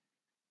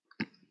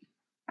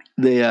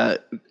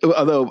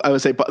 Although I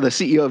would say the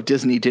CEO of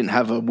Disney didn't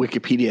have a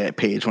Wikipedia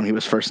page when he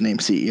was first named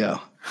CEO.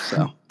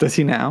 So does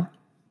he now?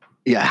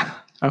 Yeah.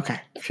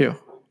 Okay. Phew.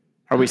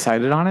 Are we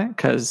cited on it?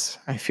 Because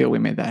I feel we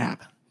made that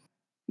happen.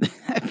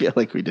 I feel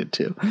like we did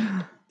too.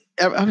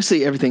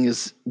 Obviously, everything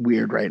is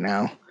weird right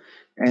now,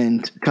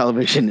 and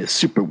television is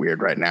super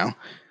weird right now.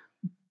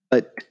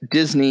 But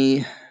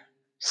Disney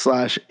 /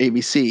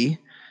 ABC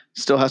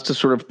still has to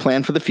sort of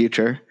plan for the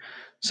future.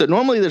 So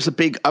normally there's a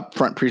big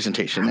upfront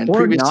presentation, and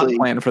previously not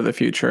plan for the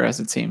future, as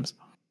it seems.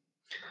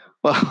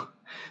 Well.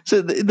 So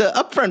the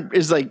upfront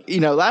is like,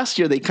 last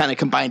year they kind of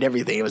combined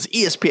everything. It was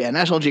ESPN,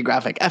 National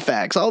Geographic,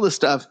 FX, all this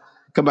stuff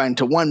combined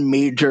to one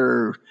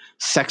major,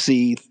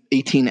 sexy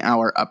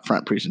 18-hour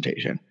upfront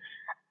presentation.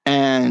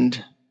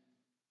 And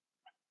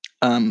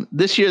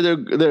this year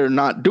they're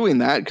not doing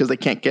that because they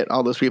can't get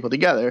all those people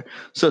together.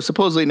 So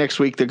supposedly next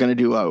week they're going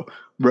to do a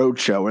road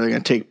show where they're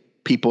going to take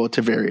people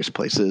to various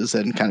places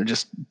and kind of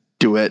just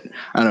do it.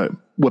 I don't know,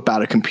 whip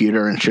out a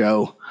computer and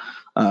show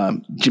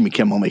Jimmy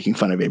Kimmel making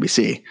fun of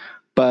ABC.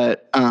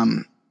 But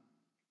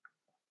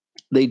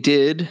they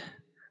did.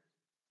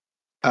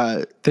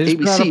 They just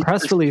put out a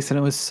press release, and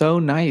it was so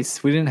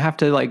nice. We didn't have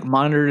to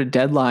monitor a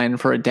deadline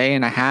for a day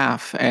and a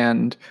half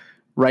and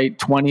write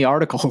 20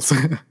 articles.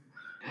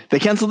 They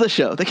canceled the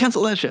show. They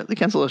canceled that show.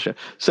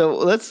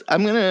 So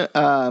I'm gonna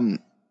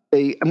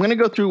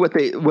go through what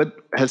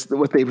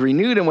they've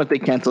renewed and what they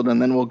canceled,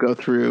 and then we'll go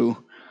through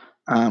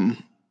the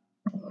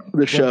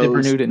shows. They've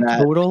renewed in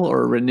total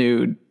or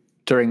renewed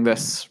during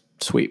this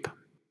sweep.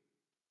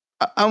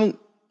 I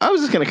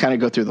was just going to kind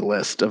of go through the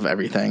list of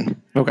everything.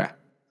 Okay.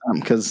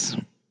 Because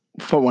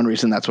for one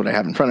reason, that's what I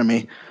have in front of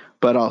me,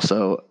 but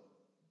also,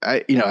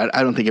 I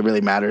don't think it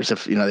really matters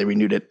if they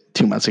renewed it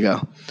 2 months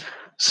ago.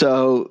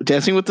 So,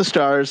 Dancing with the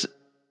Stars,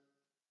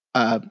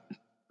 Dancing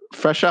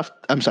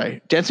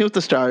with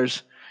the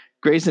Stars,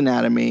 Grey's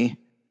Anatomy,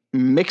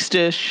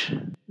 Mixed-ish,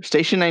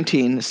 Station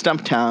 19,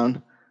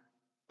 Stumptown,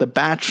 The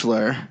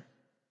Bachelor,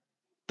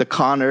 The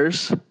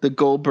Connors, The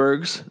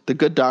Goldbergs, The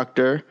Good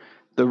Doctor,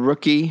 The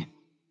Rookie,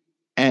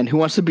 and Who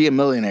Wants to Be a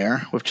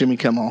Millionaire with Jimmy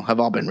Kimmel have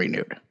all been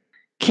renewed.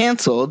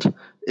 Canceled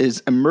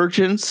is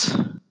Emergence,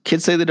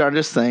 Kids Say the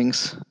Darndest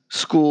Things,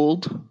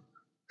 Schooled,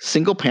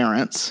 Single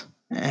Parents,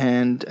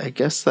 and I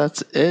guess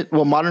that's it.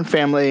 Well, Modern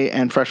Family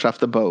and Fresh Off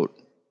the Boat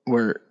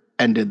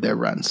ended their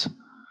runs.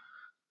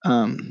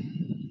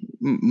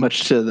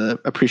 Much to the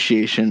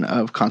appreciation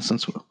of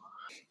Constance Wu.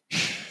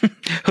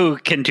 Who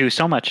can do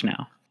so much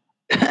now.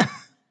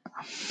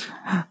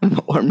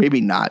 Or maybe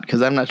not,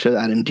 because I'm not sure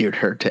that endeared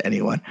her to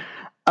anyone.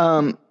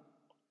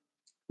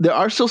 There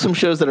are still some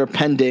shows that are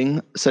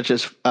pending, such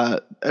as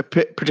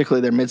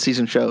particularly their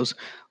mid-season shows,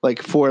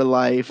 like For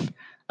Life,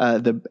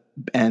 the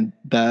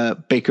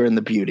Baker and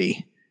the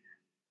Beauty.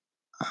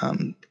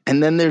 And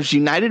then there's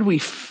United We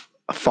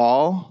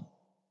Fall,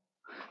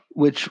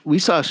 which we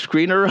saw a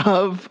screener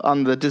of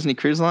on the Disney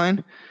Cruise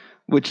Line,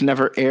 which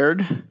never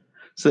aired.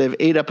 So they have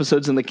 8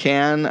 episodes in the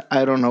can.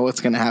 I don't know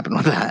what's going to happen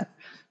with that.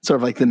 Sort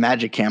of like the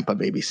Magic Camp of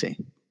ABC.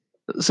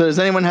 So does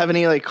anyone have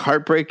any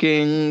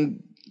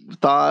heartbreaking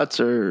thoughts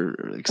or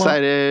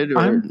excited?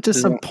 I'm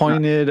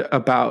disappointed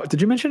about.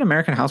 Did you mention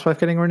American Housewife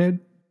getting renewed?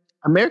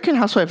 American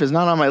Housewife is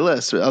not on my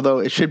list, although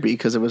it should be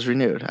because it was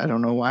renewed. I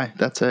don't know why.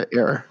 That's an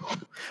error.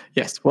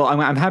 Yes. Well,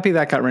 I'm happy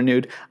that got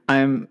renewed.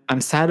 I'm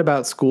sad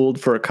about Schooled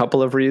for a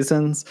couple of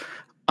reasons.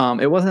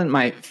 It wasn't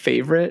my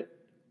favorite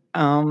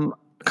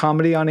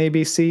comedy on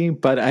ABC,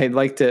 but I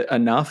liked it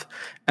enough.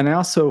 And I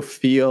also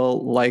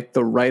feel like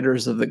the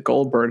writers of the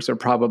Goldbergs are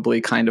probably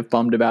kind of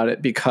bummed about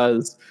it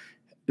because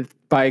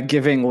by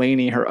giving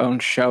Lainey her own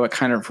show, it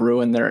kind of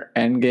ruined their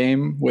end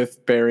game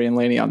with Barry and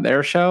Lainey on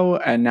their show.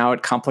 And now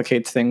it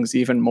complicates things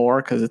even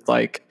more because it's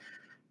like,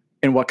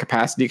 in what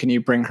capacity can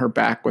you bring her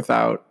back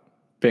without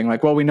being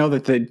like, well, we know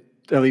that they,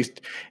 at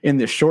least in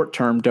the short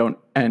term, don't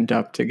end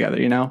up together,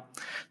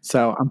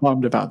 So I'm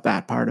bummed about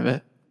that part of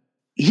it.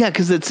 Yeah,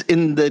 because it's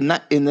in the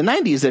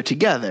 90s they're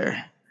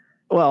together.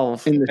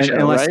 Well, in the show,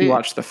 unless you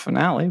watch the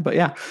finale, but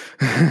yeah.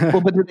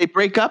 Well, but did they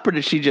break up or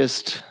did she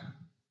just?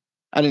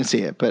 I didn't see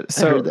it, but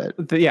I heard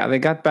that. They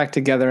got back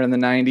together in the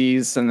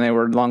 90s and they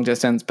were long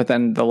distance. But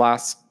then the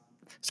last,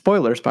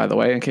 spoilers, by the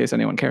way, in case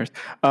anyone cares,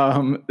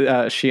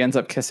 she ends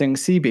up kissing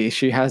CB.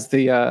 She has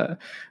the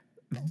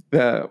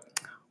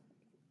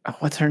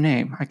what's her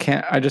name?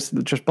 I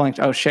just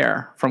blanked. Oh,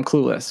 Cher from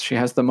Clueless. She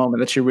has the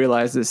moment that she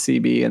realizes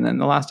CB, and then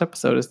the last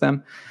episode is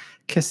them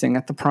kissing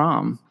at the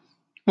prom.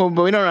 Well,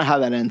 but we don't know how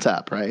that ends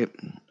up, right?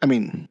 I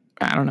mean,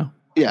 I don't know.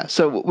 Yeah,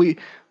 so we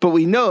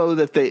know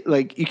that they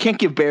you can't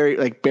give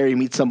Barry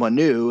meets someone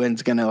new and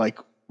is gonna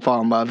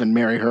fall in love and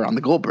marry her on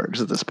the Goldbergs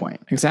at this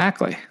point.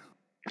 Exactly.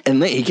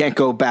 And he can't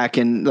go back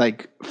and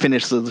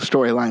finish the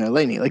storyline of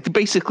Lainey.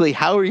 Basically,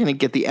 how are you gonna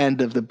get the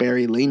end of the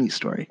Barry Lainey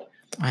story?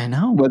 I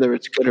know. Whether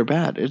it's good or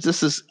bad.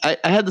 I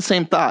had the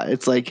same thought.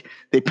 It's like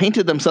they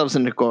painted themselves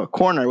into a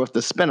corner with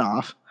the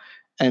spinoff,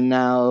 and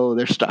now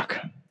they're stuck.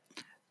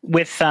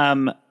 With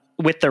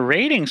the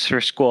ratings for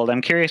Schooled,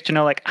 I'm curious to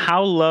know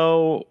how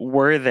low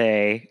were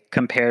they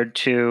compared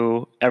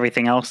to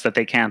everything else that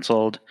they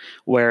canceled,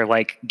 where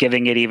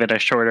giving it even a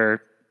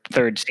shorter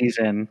third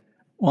season.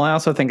 Well, I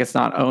also think it's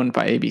not owned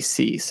by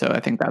ABC, so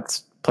I think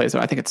that's plays.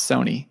 I think it's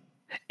Sony.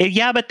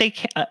 Yeah, but they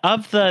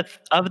of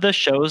the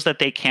shows that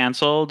they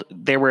canceled,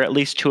 there were at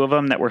least 2 of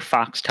them that were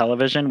Fox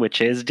Television,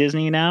 which is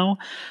Disney now.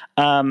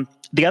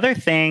 The other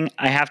thing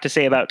I have to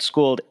say about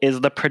Schooled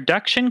is the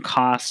production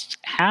costs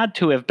had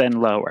to have been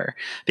lower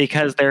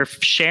because they're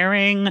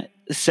sharing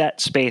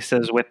set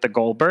spaces with the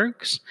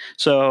Goldbergs.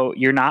 So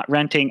you're not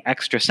renting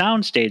extra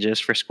sound stages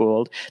for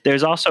Schooled.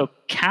 There's also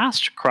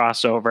cast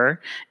crossover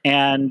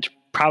and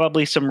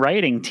probably some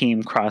writing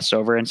team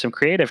crossover and some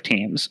creative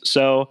teams.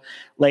 So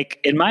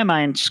in my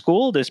mind,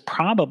 Schooled is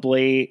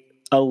probably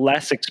a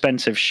less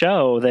expensive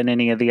show than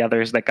any of the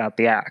others that got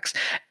the axe.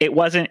 I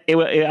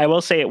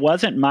will say it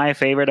wasn't my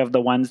favorite of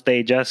the ones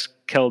they just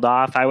killed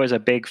off. I was a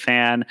big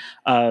fan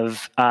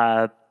of,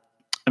 I'm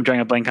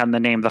drawing a blank on the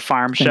name, The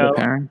Farm Show.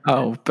 Parent?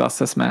 Oh, Bless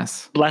This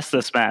Mess. Bless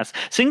This Mess.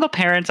 Single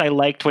Parents I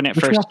liked when it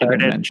first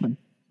started.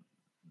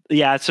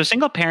 Yeah, so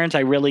Single Parents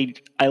I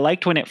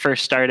liked when it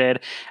first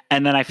started,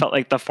 and then I felt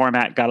like the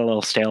format got a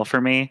little stale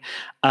for me.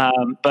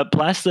 But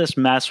Bless This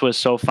Mess was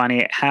so funny.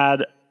 It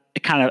had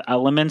kind of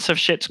elements of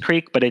Schitt's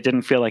Creek, but it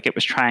didn't feel like it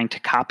was trying to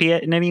copy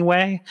it in any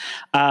way.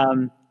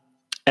 And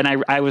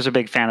I was a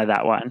big fan of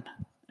that one,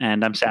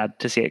 and I'm sad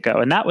to see it go.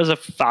 And that was a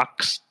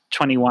Fox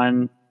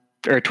 21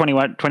 or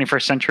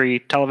 21st Century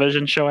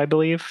Television show, I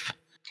believe.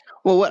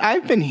 Well, what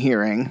I've been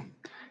hearing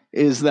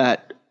is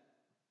that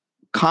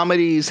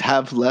comedies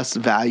have less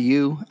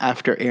value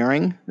after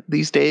airing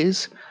these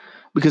days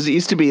because it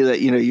used to be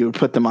that, you would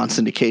put them on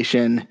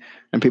syndication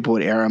and people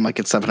would air them like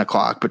at 7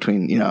 o'clock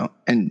between,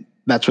 and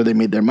that's where they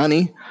made their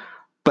money.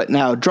 But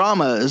now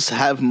dramas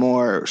have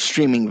more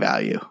streaming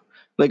value.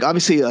 Like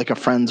obviously like a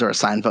Friends or a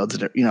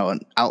Seinfeld's, an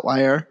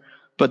outlier,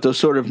 but those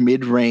sort of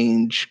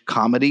mid-range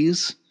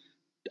comedies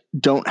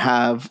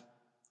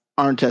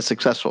aren't as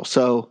successful.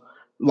 So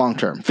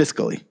long-term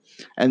fiscally.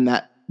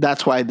 And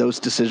that's why those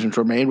decisions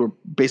were made, were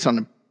based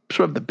on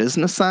sort of the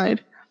business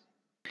side.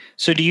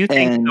 So do you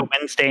think the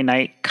Wednesday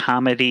night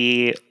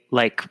comedy,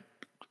 like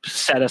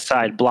set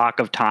aside block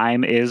of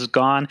time is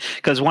gone?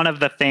 Because one of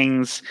the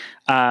things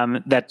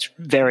that's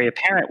very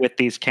apparent with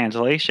these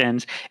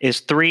cancellations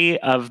is 3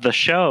 of the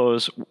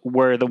shows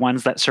were the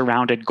ones that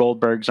surrounded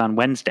Goldberg's on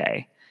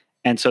Wednesday.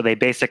 And so they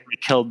basically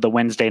killed the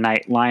Wednesday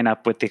night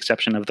lineup with the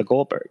exception of the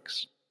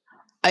Goldbergs.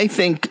 I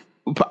think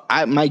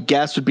my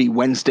guess would be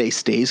Wednesday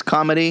stays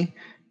comedy,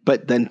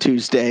 but then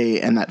Tuesday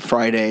and that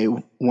Friday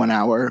 1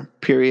 hour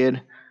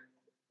period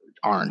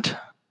aren't.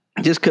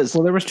 Just because.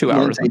 Well, there was 2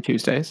 hours on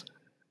Tuesdays.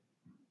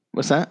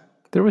 What's that?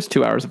 There was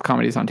 2 hours of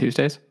comedies on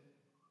Tuesdays.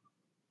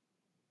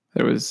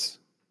 It was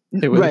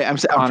right.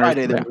 On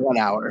Friday there was 1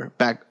 hour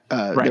back.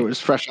 Right. There was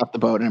Fresh Off the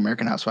Boat and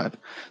American Housewife.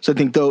 So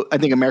I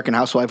think American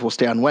Housewife will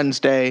stay on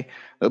Wednesday.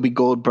 It'll be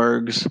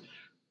Goldberg's,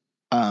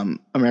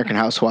 American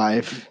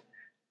Housewife.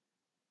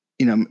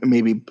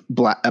 Maybe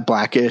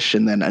Blackish,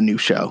 and then a new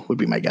show would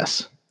be my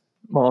guess.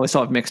 Well, we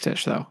still have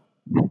Mixed-ish though.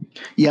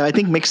 Yeah, I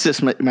think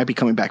Mixed-ish might be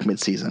coming back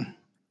mid-season.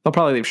 They'll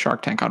probably leave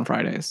Shark Tank on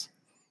Fridays.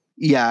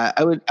 Yeah,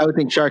 I would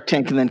think Shark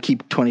Tank and then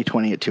keep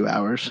 2020 at 2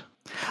 hours.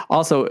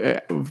 Also,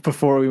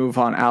 before we move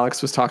on,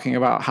 Alex was talking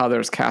about how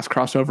there's cast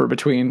crossover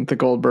between the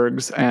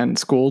Goldbergs and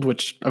Schooled,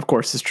 which of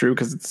course is true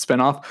because it's a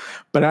spinoff.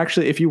 But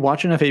actually, if you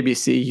watch enough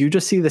ABC, you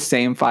just see the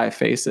same 5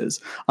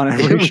 faces on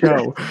every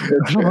show.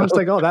 It's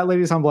like, oh, that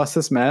lady's on Bless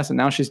This Mess, and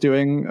now she's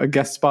doing a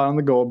guest spot on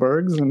the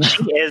Goldbergs. And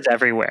she is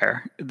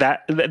everywhere.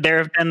 There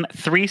have been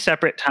 3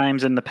 separate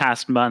times in the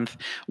past month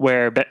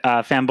where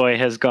Fanboy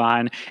has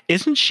gone,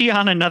 isn't she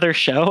on another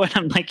show? And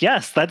I'm like,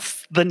 yes,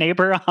 that's the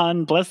neighbor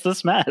on Bless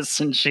This Mess,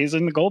 and she's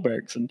in the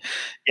Goldbergs, and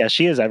yeah,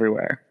 she is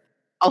everywhere.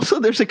 Also,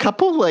 there's a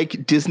couple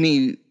like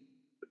Disney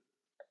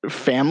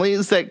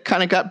families that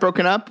kind of got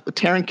broken up.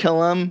 Taran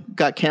Killam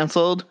got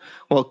canceled.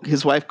 Well,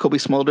 his wife Kobe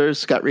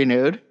Smulders got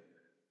renewed.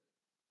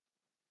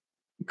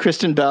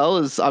 Kristen Bell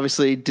is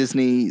obviously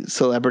Disney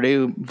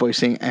celebrity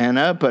voicing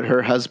Anna, but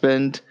her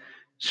husband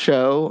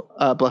show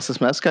Bless This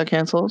Mess got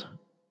canceled.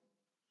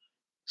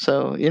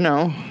 So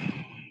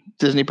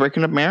Disney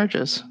breaking up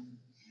marriages.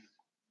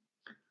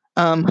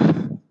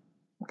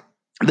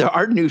 There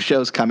are new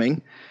shows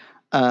coming.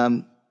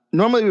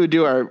 Normally we would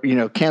do our,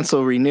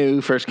 cancel,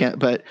 renew,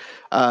 but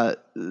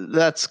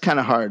that's kind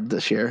of hard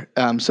this year.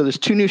 So there's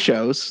 2 new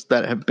shows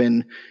that have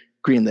been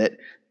greenlit.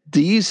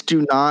 These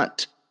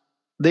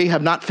they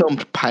have not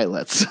filmed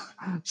pilots.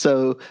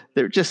 So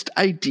they're just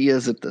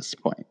ideas at this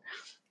point.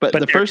 But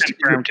the first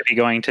confirmed to be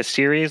going to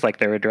series, like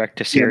they're a direct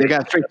to series. Yeah, they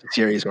got straight to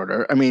series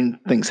order. I mean,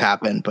 things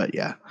happen, but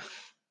yeah.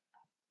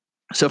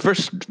 So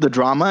first, the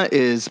drama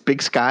is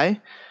Big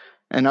Sky.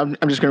 And I'm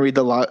just going to read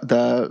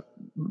the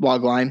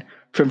log line.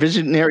 From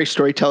visionary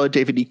storyteller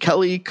David E.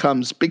 Kelley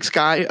comes Big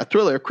Sky, a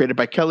thriller created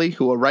by Kelley,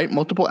 who will write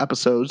multiple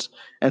episodes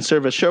and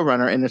serve as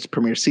showrunner in its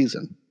premiere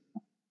season.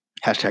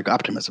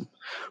 #optimism.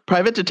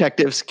 Private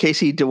detectives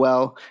Casey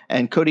Dewell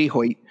and Cody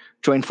Hoyt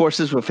join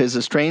forces with his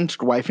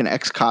estranged wife and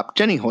ex-cop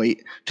Jenny Hoyt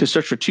to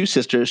search for 2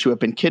 sisters who have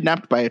been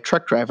kidnapped by a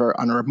truck driver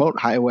on a remote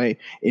highway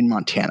in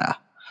Montana.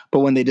 But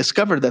when they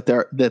discover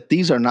that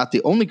these are not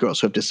the only girls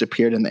who have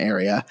disappeared in the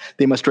area,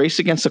 they must race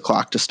against the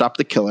clock to stop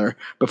the killer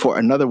before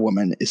another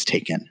woman is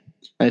taken.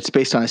 And it's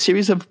based on a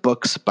series of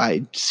books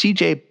by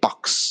C.J.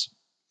 Box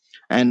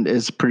and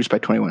is produced by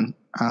 20th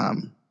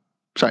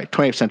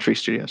Century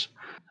Studios.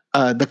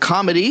 The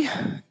comedy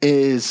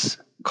is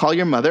Call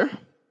Your Mother.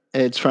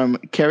 It's from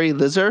Carrie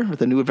Lizer with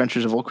The New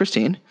Adventures of Old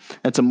Christine.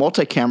 It's a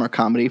multi-camera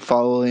comedy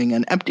following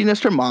an empty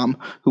nester mom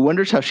who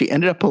wonders how she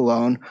ended up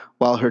alone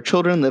while her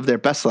children live their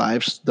best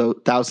lives, though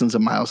thousands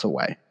of miles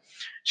away.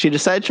 She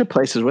decides her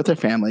place is with her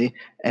family,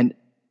 and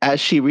as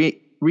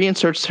she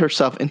reinserts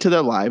herself into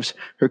their lives,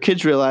 her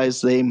kids realize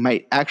they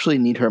might actually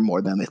need her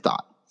more than they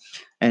thought.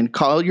 And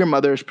Call Your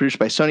Mother is produced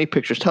by Sony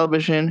Pictures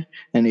Television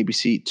and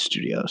ABC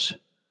Studios.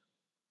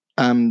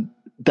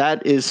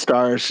 That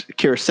stars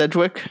Kira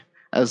Sedgwick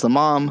as the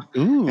mom.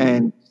 Ooh.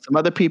 And some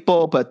other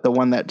people, but the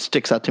one that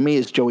sticks out to me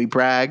is Joey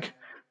Bragg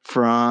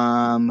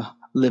from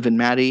Liv and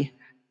Maddie,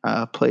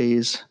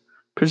 plays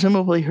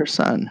presumably her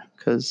son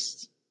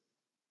because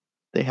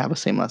they have the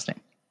same last name.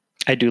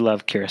 I do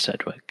love Kira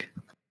Sedgwick.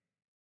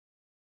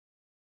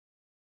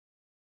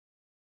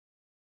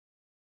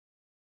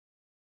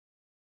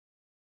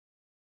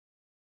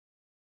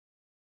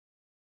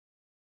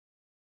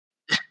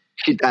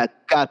 She got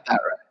that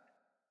right.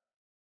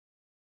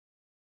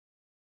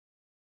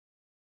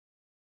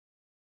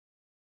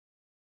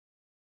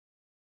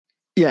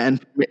 Yeah,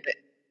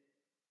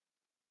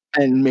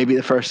 and maybe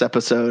the first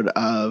episode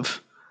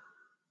of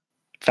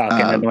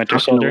Falcon and the Winter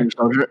Falcon and the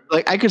Soldier. Winter Soldier.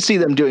 Like I could see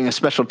them doing a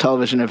special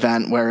television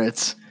event where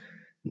it's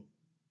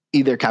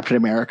either Captain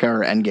America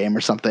or Endgame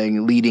or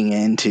something leading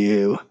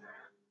into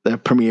the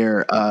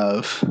premiere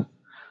of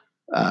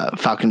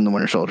Falcon and the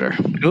Winter Soldier.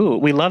 Ooh,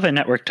 we love a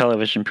network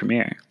television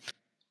premiere.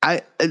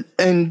 I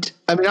mean,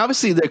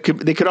 obviously they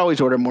could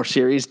always order more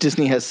series.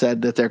 Disney has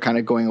said that they're kind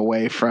of going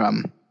away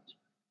from,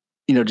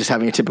 just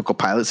having a typical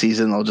pilot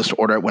season. They'll just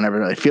order it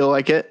whenever they feel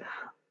like it.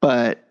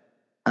 But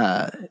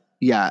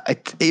yeah,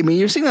 I mean,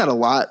 you're seeing that a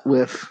lot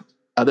with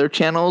other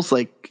channels.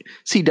 Like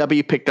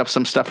CW picked up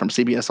some stuff from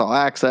CBS All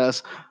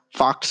Access.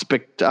 Fox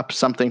picked up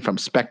something from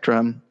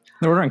Spectrum.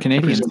 They're ordering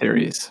Canadian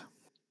series.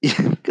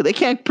 They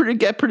can't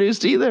get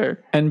produced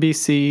either.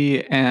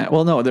 NBC and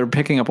no, they're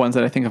picking up ones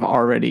that I think have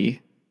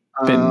already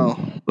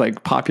been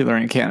like popular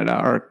in Canada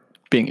or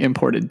being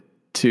imported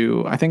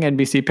to. I think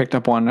NBC picked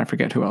up one. I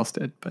forget who else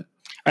did, but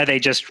are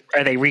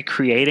they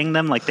recreating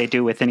them like they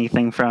do with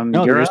anything from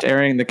Europe? They're just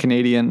airing the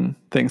Canadian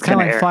things, kind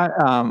of like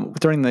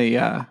during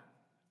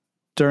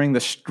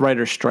the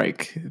writer's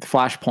strike.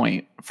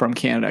 Flashpoint from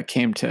Canada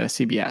came to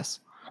CBS.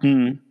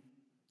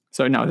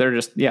 So no, they're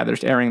just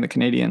airing the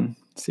Canadian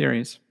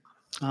series.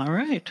 All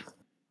right.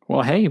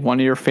 Well, hey, one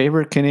of your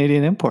favorite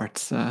Canadian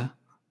imports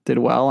did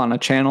well on a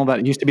channel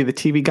that used to be the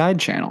TV Guide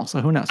channel.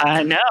 So who knows?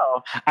 I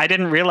know. I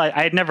didn't realize.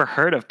 I had never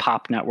heard of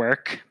Pop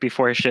Network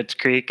before Schitt's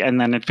Creek, and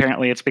then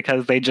apparently it's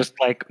because they just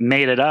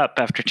made it up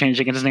after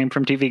changing its name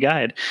from TV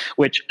Guide.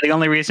 Which the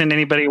only reason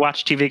anybody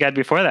watched TV Guide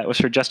before that was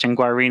for Justin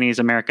Guarini's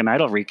American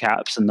Idol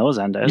recaps, and those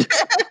ended.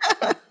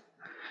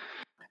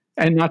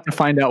 And not to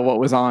find out what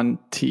was on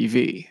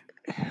TV.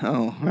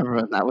 Oh, remember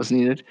when that was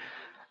needed.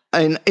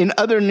 And in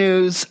other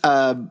news,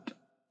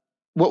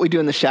 What We Do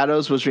in the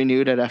Shadows was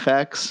renewed at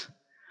FX.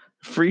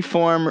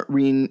 Freeform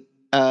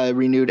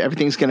renewed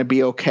Everything's Gonna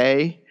Be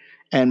Okay,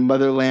 and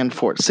Motherland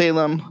Fort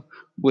Salem,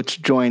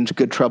 which joined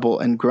Good Trouble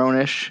and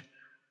Grownish,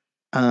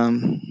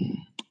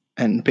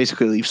 and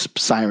basically leaves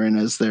Siren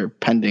as their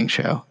pending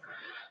show.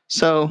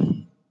 So,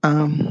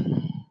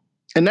 and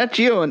Nat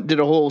Geo did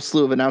a whole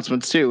slew of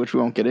announcements too, which we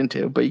won't get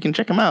into, but you can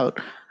check them out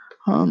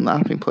on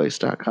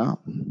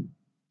laughingplace.com.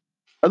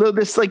 Although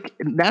this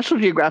National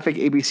Geographic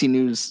ABC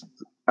News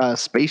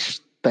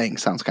space thing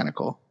sounds kind of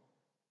cool.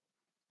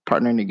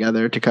 Partnering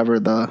together to cover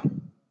the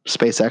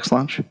SpaceX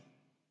launch.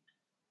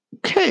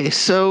 Okay,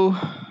 so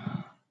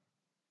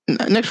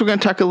next we're going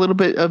to talk a little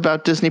bit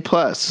about Disney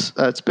Plus.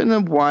 It's been a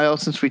while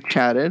since we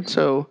chatted,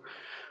 so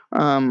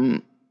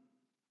we'll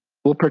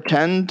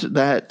pretend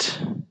that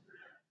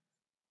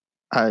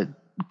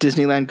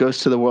Disneyland Goes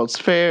to the World's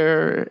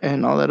Fair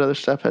and all that other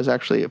stuff has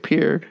actually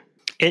appeared.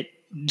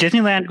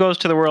 Disneyland Goes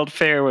to the World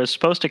Fair was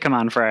supposed to come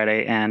on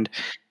Friday, and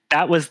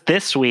that was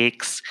this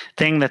week's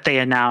thing that they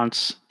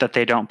announced that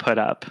they don't put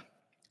up.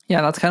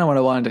 Yeah, that's kind of what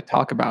I wanted to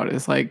talk about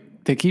is they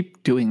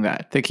keep doing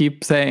that. They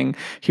keep saying,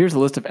 here's a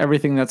list of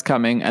everything that's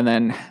coming, and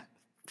then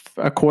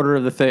a quarter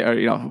of the thing,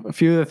 or a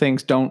few of the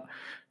things don't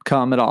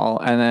come at all,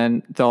 and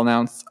then they'll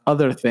announce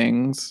other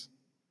things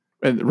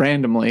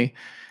randomly.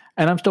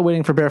 And I'm still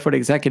waiting for Barefoot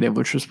Executive,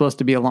 which was supposed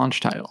to be a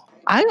launch title.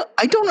 I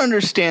don't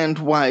understand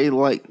why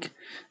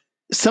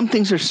some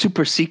things are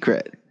super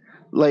secret.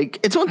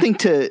 It's one thing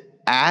to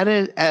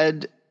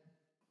add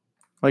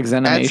like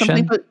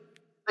Zenimation, but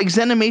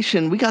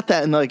Zenimation, we got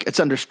that in it's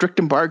under strict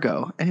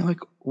embargo, and you're like,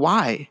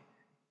 why?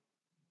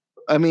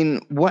 I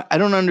mean, what? I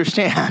don't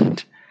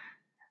understand.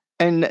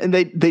 And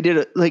they did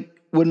it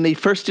when they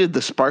first did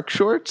the Spark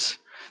shorts,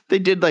 they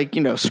did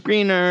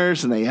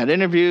screeners and they had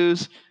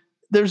interviews.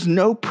 There's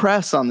no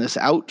press on this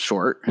Out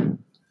short.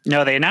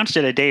 No, they announced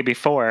it a day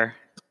before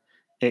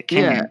it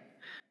came. Yeah.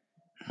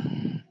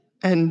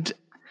 And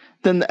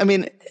then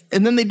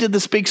they did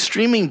this big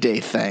streaming day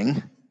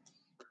thing,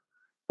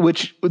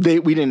 which we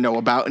didn't know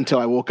about until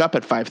I woke up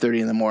at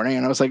 5:30 in the morning,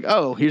 and I was like,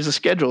 oh, here's a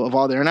schedule of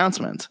all their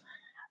announcements.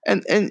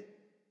 And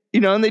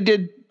they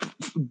did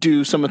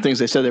do some of the things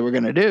they said they were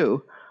going to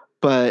do,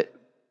 but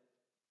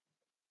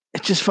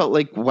it just felt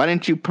like, why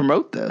didn't you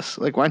promote this?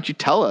 Why don't you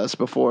tell us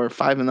before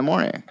 5 in the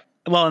morning?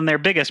 Well, and their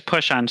biggest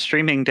push on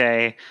streaming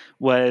day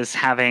was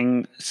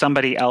having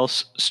somebody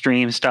else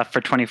stream stuff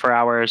for 24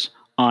 hours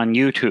on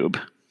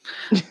YouTube.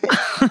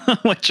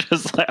 Which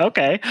was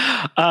okay,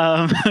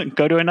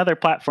 go to another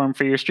platform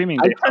for your streaming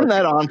day. I turned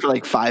that on for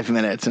 5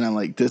 minutes, and I'm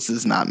like, this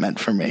is not meant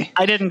for me.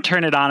 I didn't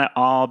turn it on at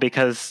all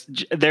because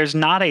there's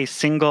not a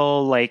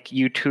single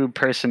YouTube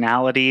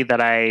personality that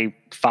I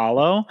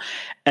follow,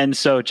 and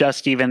so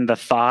just even the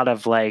thought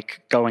of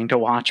going to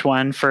watch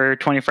one for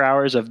 24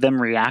 hours of them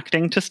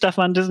reacting to stuff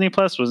on Disney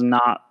Plus was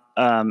not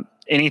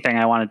anything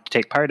I wanted to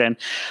take part in.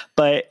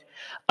 But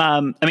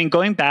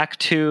going back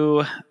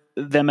to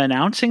them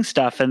announcing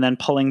stuff and then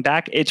pulling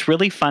back, it's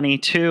really funny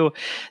too.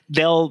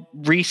 They'll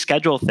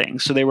reschedule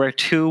things. So there were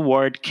 2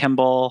 Ward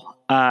Kimball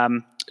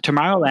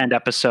Tomorrowland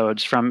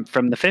episodes from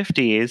the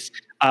 50s,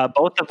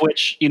 both of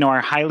which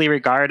are highly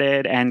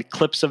regarded, and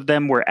clips of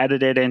them were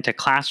edited into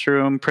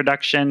classroom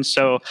production.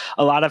 So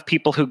a lot of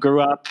people who grew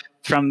up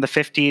from the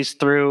 50s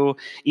through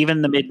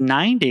even the mid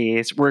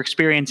 90s were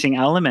experiencing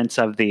elements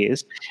of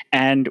these.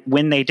 And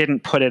when they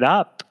didn't put it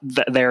up,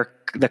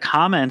 the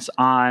comments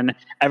on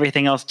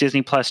everything else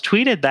Disney Plus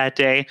tweeted that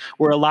day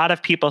were a lot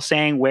of people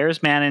saying,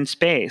 where's Man in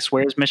Space?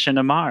 Where's Mission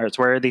to Mars?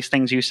 Where are these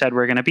things you said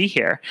were going to be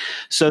here?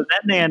 So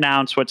then they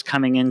announced what's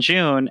coming in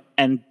June,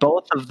 and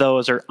both of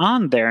those are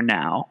on there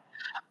now.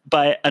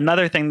 But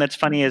another thing that's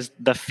funny is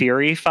the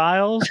Fury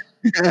Files.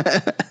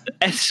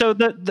 And so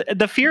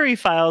the Fury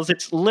Files,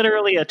 it's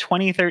literally a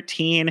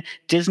 2013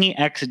 Disney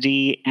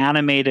XD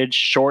animated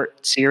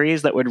short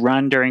series that would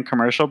run during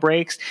commercial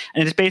breaks.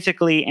 And it's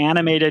basically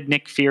animated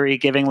Nick Fury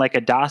giving like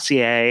a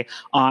dossier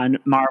on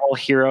Marvel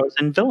heroes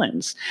and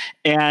villains.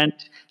 And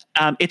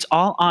it's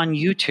all on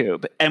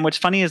YouTube. And what's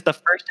funny is the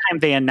first time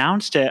they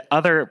announced it,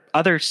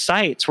 other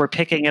sites were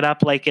picking it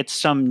up like it's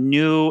some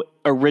new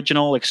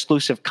original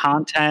exclusive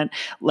content,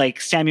 like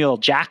Samuel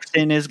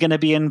Jackson is going to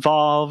be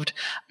involved,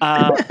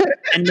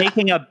 and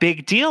making a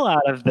big deal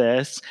out of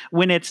this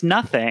when it's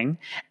nothing.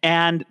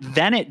 And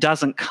then it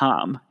doesn't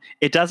come.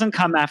 It doesn't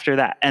come after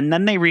that. And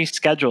then they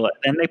reschedule it.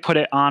 Then they put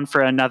it on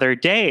for another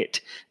date.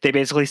 They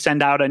basically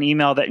send out an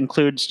email that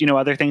includes,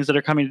 other things that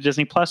are coming to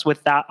Disney Plus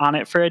with that on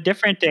it for a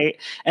different date.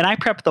 And I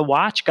prep the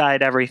watch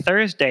guide every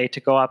Thursday to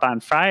go up on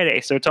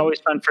Friday. So it's always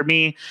fun for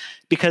me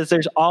because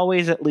there's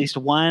always at least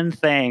one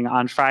thing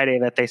on Friday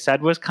that they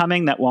said was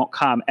coming that won't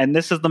come. And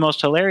this is the most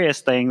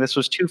hilarious thing. This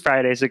was 2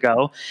 Fridays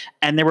ago,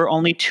 and there were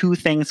only 2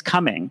 things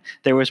coming.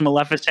 There was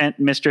Maleficent,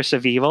 Mistress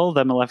of Evil,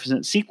 the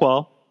Maleficent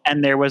sequel,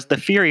 and there was the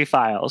Fury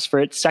Files for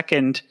its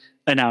second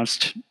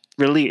announced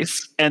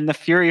release. And the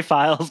Fury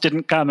Files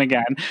didn't come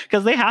again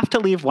because they have to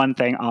leave one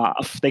thing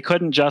off. They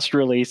couldn't just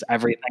release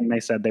everything they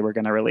said they were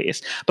going to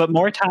release. But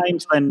more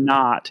times than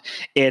not,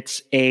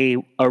 it's a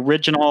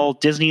original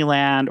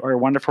Disneyland or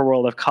Wonderful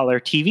World of Color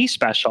TV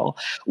special.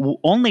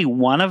 Only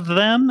one of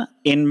them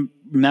in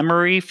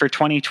memory for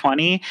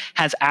 2020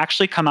 has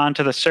actually come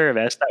onto the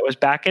service. That was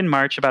back in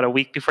March, about a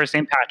week before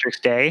St.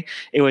 Patrick's Day.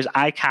 It was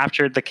I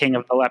Captured the King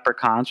of the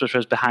Leprechauns, which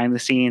was behind the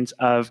scenes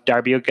of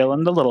Darby O'Gill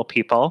and the Little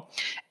People.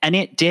 And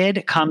it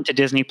did come to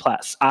Disney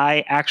Plus.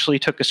 I actually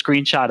took a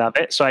screenshot of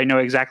it, so I know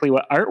exactly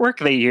what artwork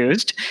they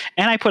used.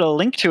 And I put a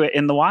link to it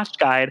in the watch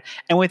guide.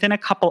 And within a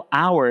couple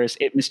hours,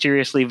 it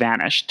mysteriously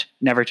vanished,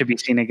 never to be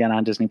seen again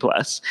on Disney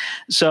Plus.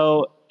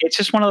 So it's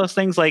just one of those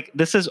things like,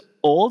 this is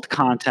old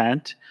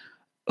content.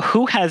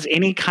 Who has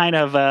any kind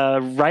of a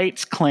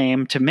rights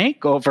claim to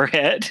make over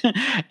it?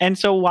 And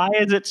so why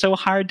is it so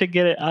hard to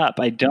get it up?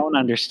 I don't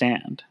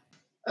understand.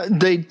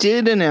 They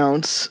did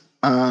announce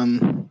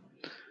some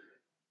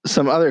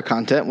other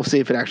content. We'll see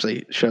if it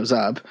actually shows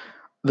up.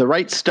 The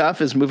Right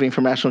Stuff is moving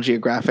from National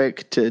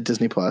Geographic to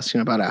Disney Plus,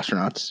 about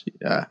astronauts.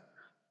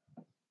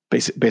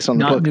 Based on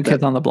the book. Not New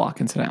Kids on the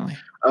Block, incidentally.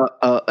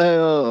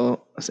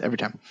 Every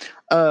time.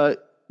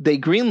 They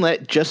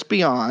greenlit Just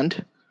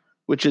Beyond,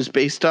 which is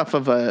based off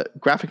of a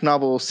graphic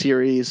novel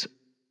series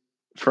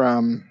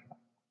from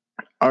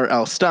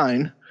R.L.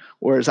 Stine,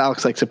 or as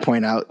Alex likes to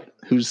point out,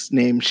 whose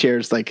name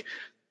shares like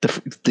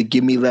the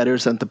gimme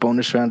letters and the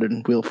bonus round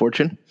in Wheel of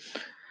Fortune.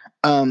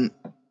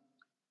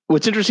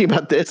 What's interesting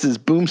about this is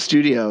Boom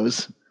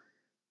Studios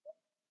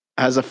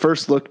has a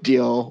first look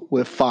deal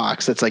with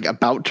Fox that's like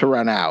about to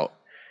run out,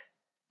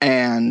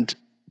 and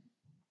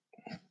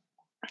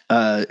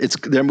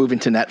they're moving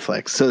to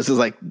Netflix. So this is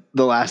like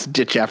the last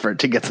ditch effort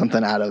to get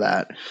something out of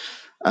that.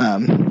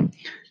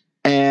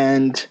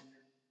 And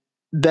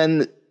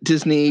then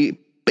Disney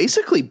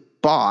basically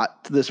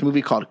bought this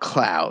movie called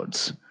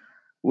Clouds,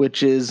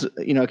 which is,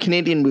 a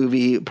Canadian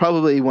movie,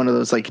 probably one of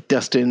those like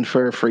destined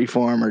for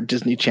Freeform or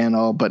Disney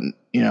Channel, but,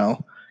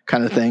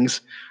 kind of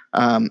things.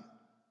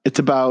 It's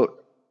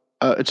about,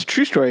 it's a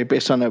true story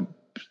based on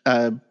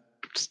a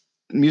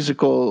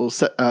musical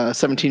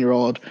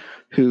 17-year-old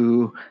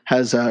who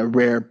has a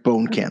rare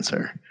bone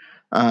cancer,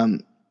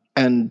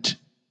 and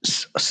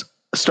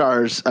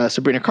stars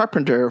Sabrina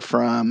Carpenter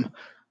from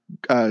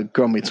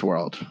Girl Meets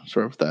World,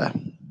 sort of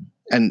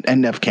and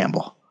Neve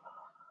Campbell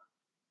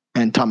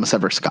and Thomas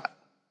Everett Scott.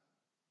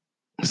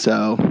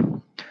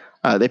 So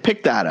they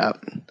picked that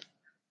up,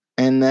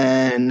 and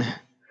then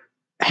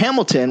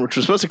Hamilton, which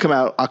was supposed to come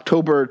out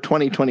October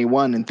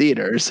 2021 in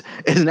theaters,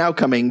 is now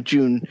coming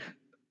July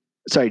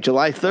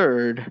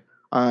 3rd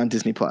on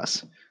Disney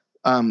Plus.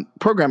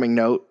 Programming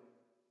note,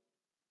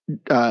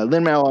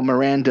 Lin-Manuel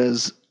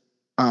Miranda's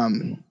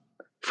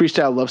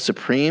Freestyle Love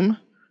Supreme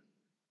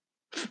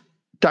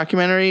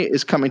documentary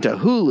is coming to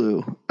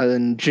Hulu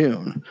in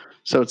June.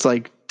 So it's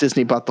like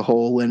Disney bought the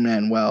whole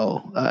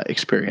Lin-Manuel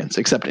experience,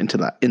 except In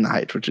the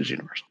Heights, which is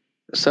Universal.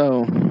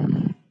 So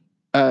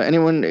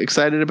anyone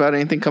excited about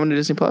anything coming to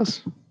Disney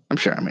Plus? I'm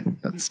sure. I mean,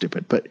 that's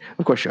stupid, but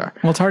of course you are.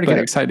 Well, it's hard to get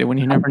excited when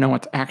you never know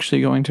what's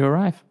actually going to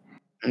arrive.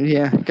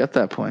 Yeah, got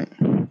that point.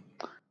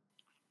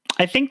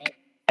 I think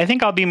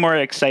I'll be more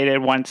excited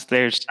once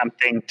there's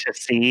something to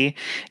see.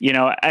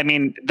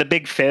 The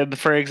Big Fib,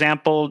 for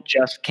example,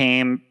 just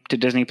came to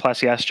Disney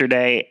Plus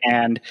yesterday,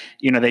 and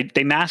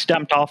they mass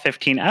dumped all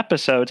 15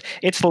 episodes.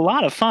 It's a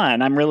lot of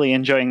fun. I'm really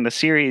enjoying the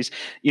series,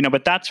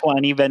 but that's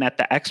one. Even at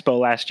the Expo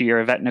last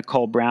year, Yvette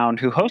Nicole Brown,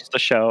 who hosts the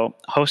show,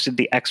 hosted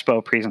the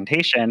Expo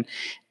presentation,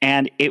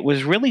 and it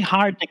was really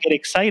hard to get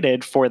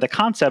excited for the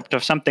concept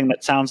of something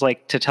that sounds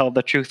like To Tell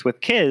the Truth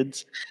with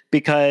Kids,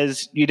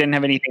 because you didn't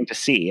have anything to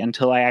see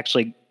until I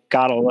actually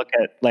got to look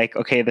at, like,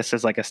 okay, this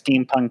is like a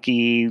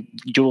steampunky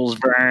Jules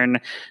Verne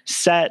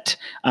set.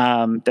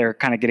 They're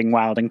kind of getting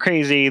wild and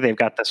crazy. They've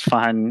got this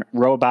fun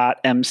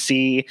robot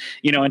MC.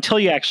 Until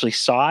you actually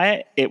saw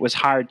it, it was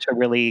hard to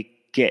really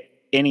get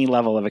any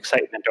level of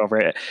excitement over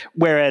it.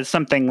 Whereas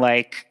something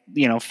like,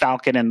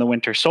 Falcon and the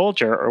Winter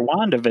Soldier or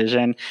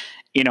WandaVision,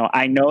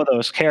 I know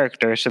those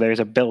characters, so there's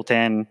a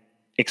built-in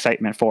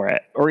excitement for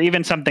it. Or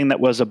even something that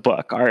was a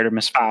book,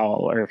 Artemis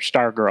Fowl or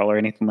Stargirl or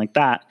anything like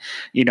that.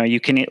 You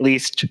can at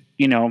least,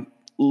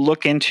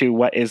 look into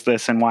what is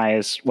this and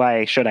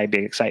why should I be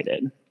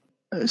excited?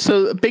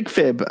 So Big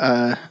Fib,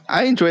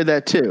 I enjoyed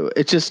that too.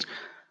 It's just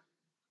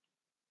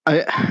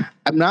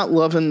I'm not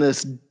loving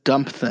this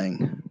dump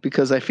thing,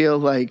 because I feel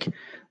like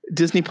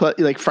Disney Plus,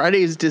 like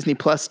Friday is Disney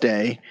Plus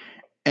day,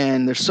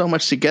 and there's so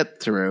much to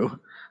get through.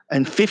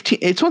 And 15,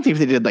 it's one thing if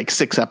they did like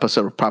 6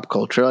 episodes of pop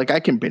culture, like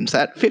I can binge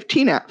that.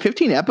 15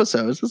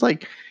 episodes is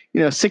like,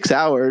 6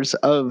 hours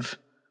of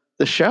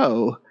the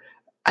show.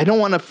 I don't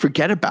want to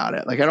forget about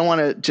it. Like, I don't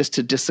want it just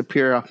to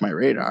disappear off my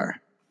radar.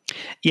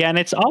 Yeah, and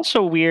it's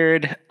also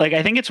weird. Like,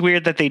 I think it's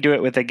weird that they do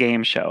it with a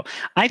game show.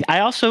 I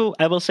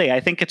will say, I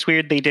think it's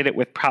weird they did it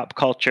with pop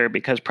culture,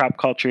 because pop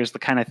culture is the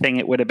kind of thing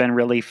it would have been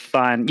really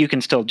fun. You can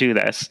still do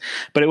this,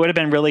 but it would have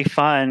been really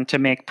fun to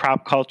make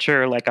pop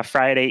culture like a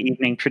Friday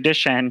evening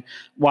tradition,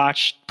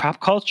 watch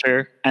pop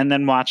culture and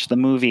then watch the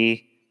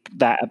movie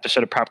that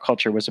episode of pop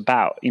culture was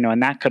about,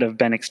 and that could have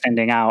been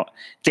extending out.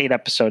 It's 8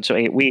 episodes, so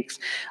 8 weeks.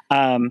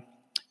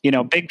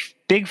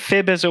 Big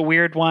Fib is a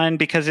weird one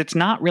because it's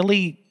not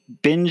really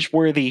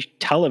binge-worthy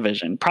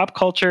television. Pop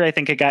culture, I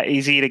think it got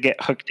easy to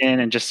get hooked in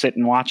and just sit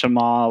and watch them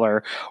all,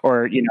 or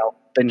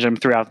binge them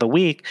throughout the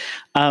week.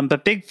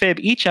 But Big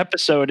Fib, each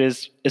episode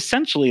is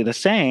essentially the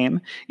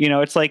same.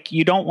 It's like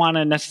you don't want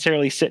to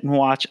necessarily sit and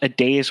watch a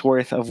day's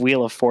worth of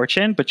Wheel of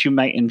Fortune, but you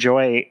might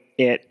enjoy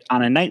it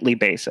on a nightly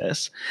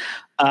basis.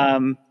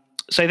 So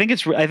I think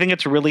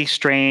it's really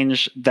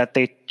strange that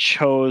they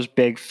chose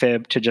Big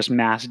Fib to just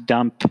mass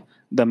dump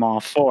them all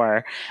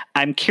for.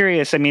 I'm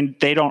curious. I mean,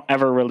 they don't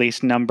ever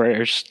release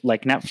numbers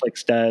like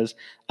Netflix does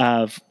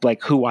of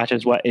like who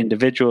watches what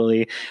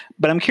individually,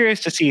 but I'm curious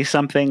to see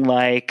something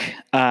like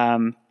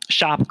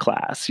Shop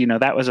Class.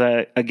 That was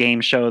a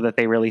game show that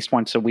they released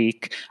once a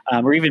week,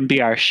 or even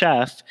Be Our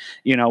Chef.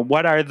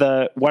 What are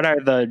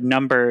the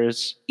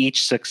numbers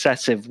each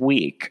successive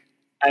week?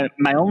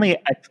 My only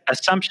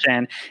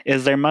assumption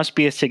is there must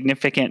be a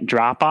significant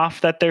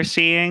drop-off that they're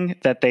seeing,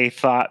 that they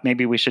thought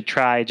maybe we should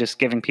try just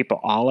giving people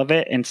all of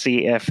it and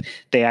see if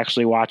they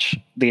actually watch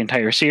the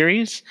entire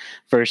series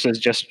versus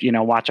just,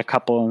 watch a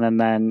couple and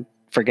then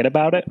forget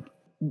about it.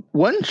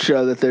 One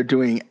show that they're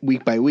doing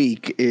week by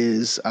week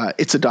is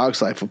It's a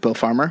Dog's Life with Bill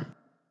Farmer.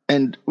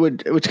 And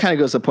which kind of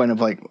goes to the point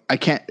of like, I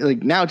can't,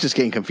 like, now it's just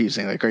getting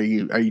confusing. Like, are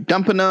you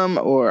dumping them,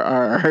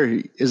 or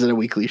is it a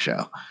weekly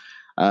show?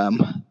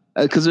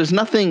 Because there's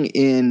nothing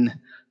in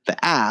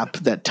the app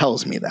that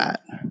tells me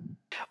that.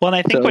 Well, and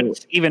I think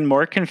what's even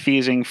more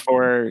confusing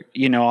for,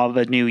 all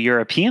the new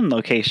European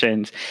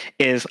locations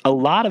is a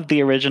lot of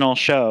the original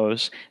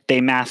shows they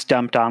mass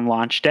dumped on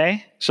launch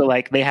day. So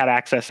like they had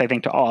access, I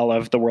think, to all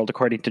of The World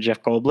According to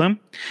Jeff Goldblum,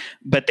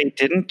 but they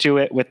didn't do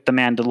it with The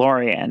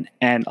Mandalorian.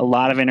 And a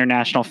lot of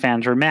international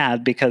fans were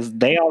mad because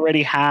they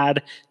already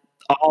had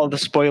all the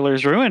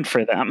spoilers ruined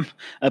for them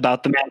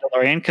about The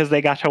Mandalorian because they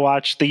got to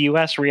watch the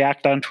US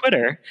react on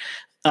Twitter.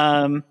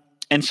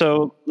 And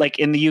so, like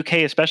in the UK,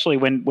 especially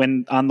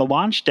when on the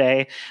launch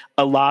day,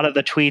 a lot of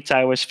the tweets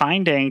I was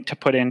finding to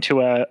put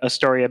into a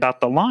story about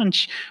the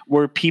launch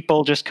were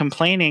people just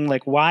complaining,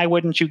 like, why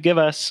wouldn't you give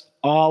us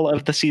all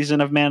of the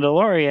season of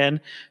Mandalorian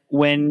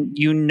when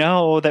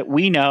that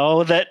we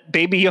know that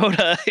Baby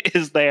Yoda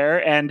is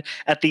there, and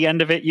at the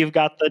end of it, you've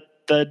got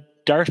the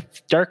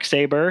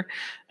Darksaber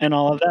and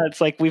all of that. It's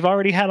like, we've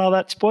already had all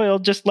that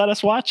spoiled. Just let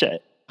us watch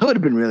it. I would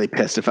have been really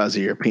pissed if I was a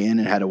European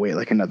and had to wait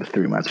like another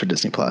 3 months for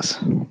Disney Plus.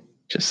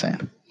 Just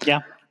saying. Yeah.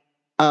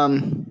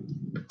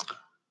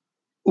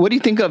 What do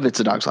you think of It's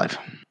a Dog's Life?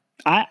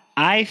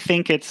 I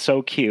think it's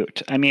so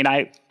cute. I mean,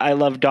 I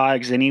love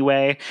dogs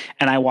anyway,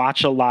 and I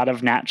watch a lot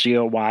of Nat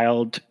Geo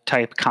Wild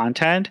type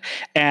content.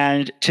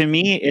 And to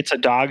me, It's a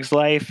Dog's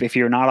Life, if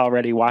you're not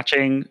already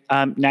watching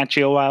Nat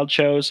Geo Wild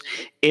shows,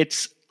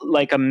 it's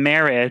like a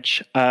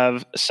marriage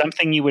of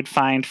something you would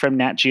find from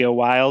Nat Geo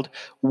Wild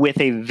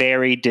with a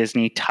very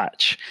Disney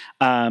touch.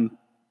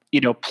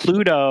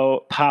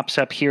 Pluto pops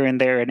up here and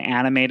there in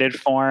animated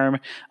form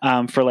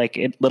for like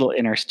little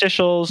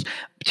interstitials.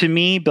 To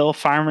me, Bill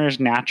Farmer's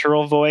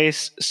natural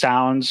voice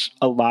sounds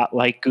a lot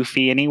like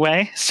Goofy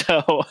anyway.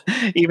 So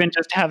even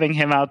just having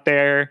him out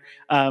there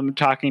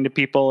talking to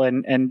people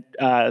and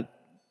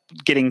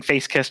getting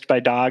face kissed by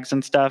dogs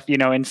and stuff.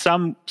 In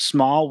some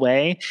small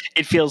way,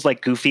 it feels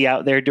like Goofy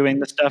out there doing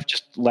the stuff,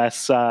 just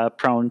less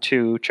prone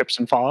to trips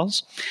and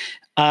falls.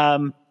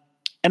 And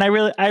I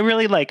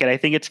really like it. I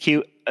think it's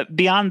cute.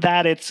 Beyond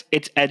that, it's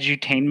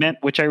edutainment,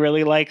 which I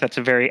really like. That's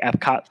a very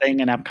Epcot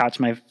thing, and Epcot's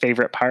my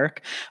favorite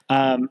park.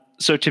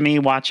 So to me,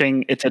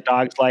 watching It's a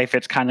Dog's Life,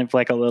 it's kind of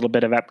like a little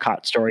bit of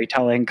Epcot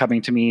storytelling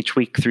coming to me each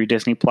week through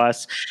Disney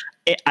Plus.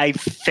 I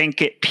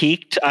think it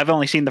peaked. I've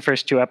only seen the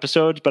first 2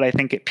 episodes, but I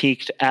think it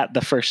peaked at the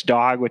first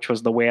dog, which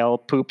was the whale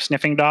poop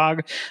sniffing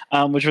dog,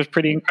 which was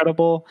pretty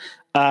incredible.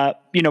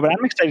 But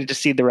I'm excited to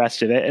see the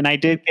rest of it. And I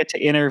did get to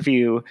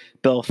interview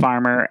Bill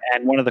Farmer,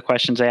 and one of the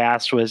questions I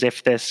asked was,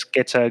 if this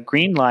gets a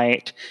green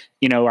light,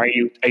 are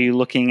you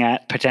looking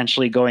at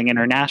potentially going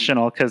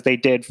international? Because they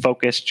did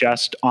focus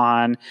just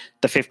on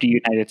the 50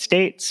 United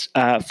States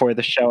for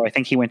the show. I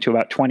think he went to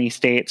about 20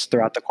 states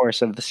throughout the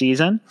course of the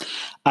season.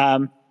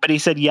 But he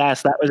said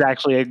yes, that was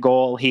actually a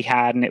goal he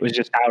had, and it was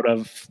just out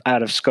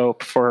of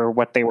scope for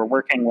what they were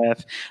working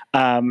with.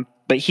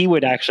 But he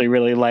would actually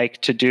really like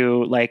to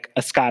do like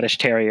a Scottish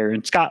Terrier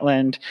in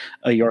Scotland,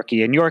 a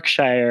Yorkie in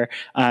Yorkshire,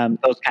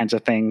 those kinds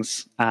of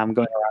things going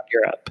around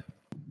Europe.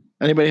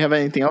 Anybody have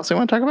anything else they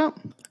want to talk about?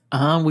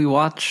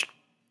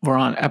 We're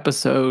on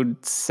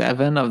episode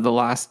 7 of The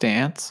Last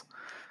Dance.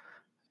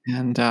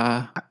 And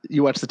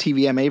you watched the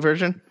TVMA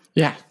version?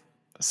 Yeah.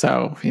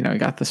 So, you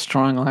got the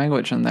strong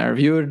language in there.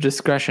 Viewer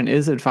discretion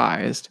is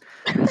advised.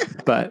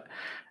 But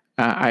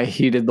I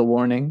heeded the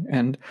warning.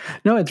 And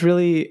no, it's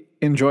really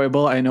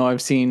enjoyable. I know I've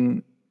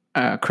seen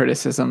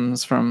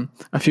criticisms from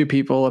a few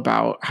people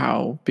about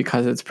how,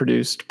 because it's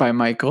produced by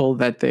Michael,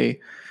 that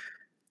they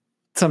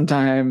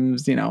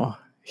sometimes,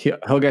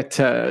 he'll get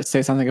to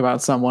say something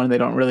about someone, they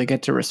don't really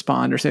get to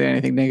respond or say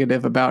anything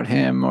negative about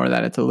him, or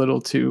that it's a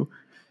little too...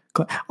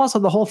 Also,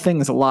 the whole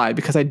thing is a lie,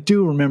 because I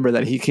do remember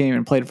that he came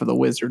and played for the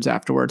Wizards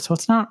afterwards, so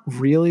it's not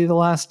really The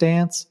Last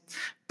Dance,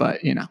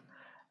 but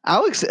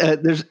Alex,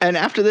 and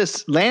after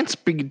this, Lance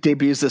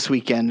debuts this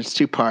weekend. It's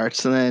 2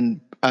 parts, and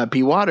then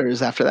B.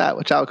 Waters after that,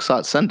 which Alex saw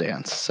at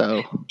Sundance.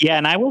 So yeah,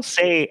 and I will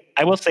say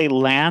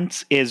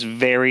Lance is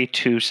very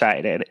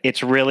two-sided.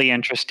 It's really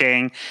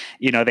interesting.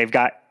 They've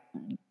got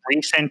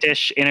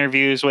recent-ish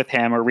interviews with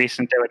him, or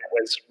recent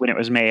when it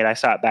was made. I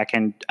saw it back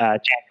in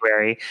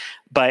January,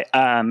 but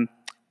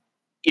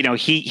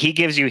he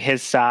gives you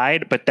his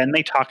side, but then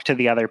they talk to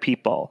the other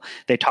people.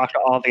 They talk to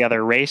all the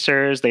other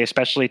racers. They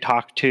especially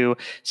talk to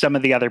some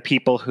of the other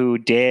people who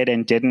did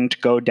and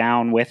didn't go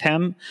down with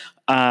him,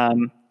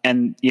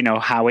 and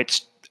how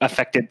it's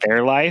affected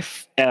their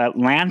life.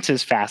 Lance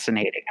is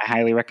fascinating. I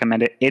highly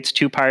recommend it. It's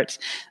 2 parts.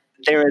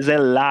 There is a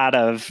lot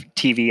of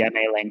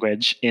TVMA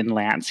language in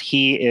Lance.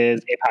 He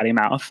is a potty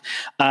mouth.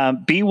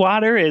 B.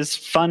 Water is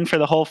fun for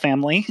the whole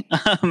family.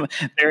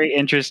 Very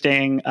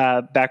interesting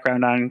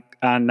background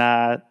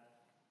on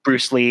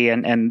Bruce Lee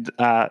and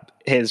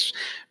his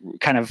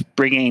kind of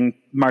bringing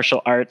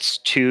martial arts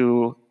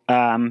to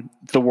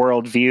the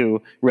world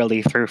view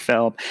really through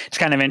film. It's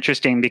kind of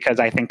interesting because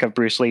I think of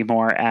Bruce Lee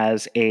more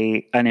as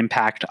an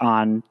impact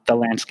on the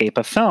landscape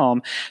of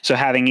film. So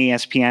having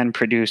ESPN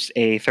produce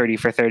a 30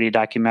 for 30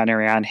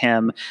 documentary on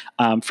him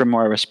from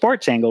more of a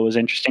sports angle was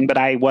interesting, but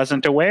I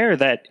wasn't aware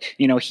that,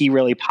 he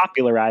really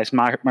popularized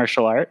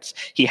martial arts.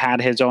 He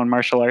had his own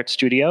martial arts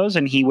studios,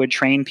 and he would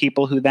train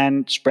people who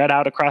then spread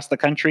out across the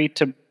country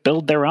to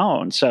build their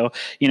own. So,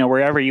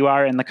 wherever you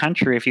are in the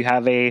country, if you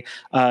have a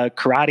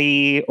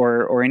karate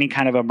or any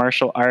kind of a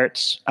martial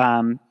arts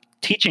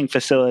teaching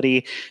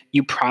facility,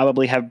 you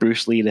probably have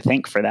Bruce Lee to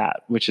thank for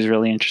that, which is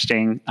really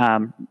interesting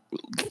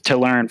to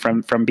learn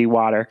from B.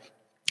 Water.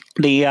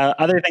 The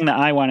other thing that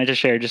I wanted to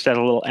share, just as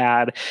a little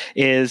ad,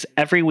 is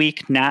every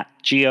week Nat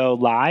Geo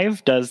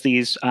Live does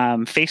these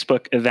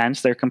Facebook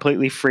events. They're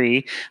completely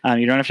free.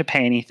 You don't have to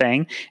pay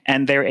anything.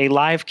 And they're a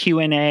live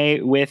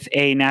Q&A with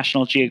a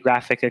National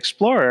Geographic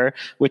explorer,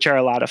 which are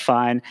a lot of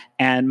fun.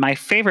 And my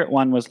favorite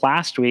one was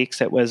last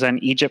week's. It was an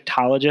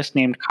Egyptologist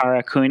named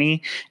Kara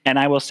Cooney. And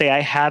I will say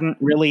I hadn't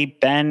really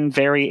been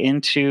very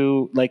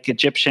into like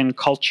Egyptian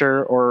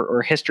culture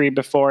or history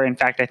before. In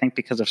fact, I think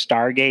because of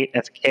Stargate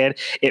as a kid,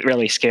 it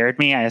really scared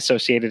me. I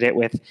associated it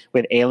with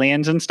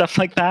aliens and stuff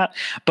like that.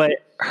 But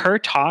her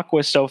talk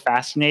was so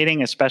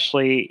fascinating,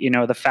 especially,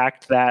 the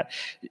fact that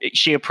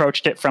she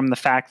approached it from the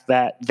fact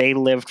that they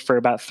lived for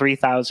about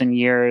 3,000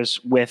 years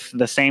with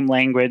the same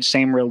language,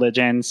 same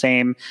religion,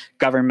 same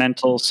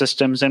governmental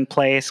systems in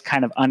place,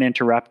 kind of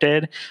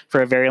uninterrupted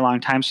for a very long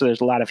time. So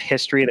there's a lot of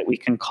history that we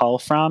can cull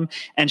from.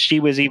 And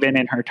she was even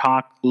in her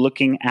talk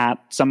looking at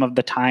some of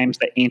the times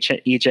that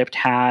ancient Egypt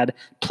had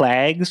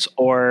plagues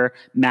or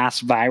mass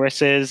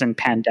viruses and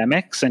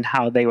pandemics and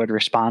how they would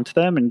respond to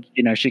them. And,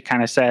 she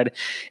kind of said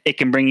it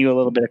can bring you a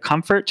little bit of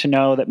comfort to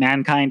know that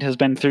mankind has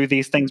been through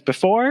these things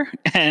before,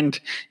 and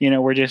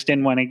we're just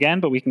in one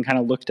again, but we can kind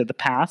of look to the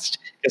past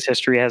because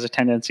history has a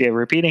tendency of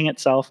repeating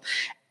itself.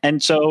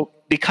 And so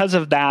because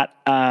of that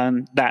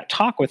that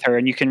talk with her,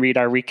 and you can read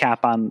our recap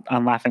on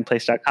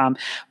laughingplace.com,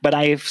 but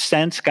I've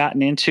since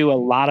gotten into a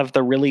lot of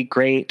the really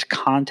great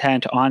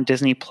content on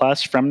Disney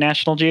Plus from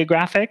National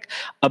Geographic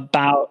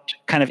about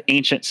kind of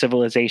ancient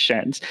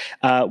civilizations.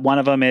 One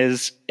of them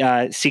is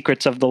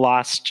Secrets of the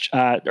Lost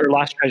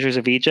Treasures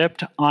of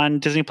Egypt on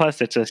Disney Plus.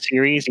 It's a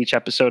series. Each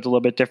episode's a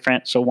little bit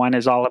different. So one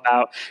is all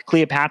about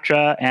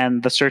Cleopatra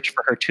and the search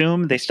for her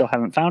tomb. They still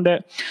haven't found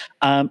it.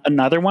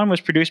 Another one was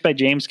produced by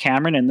James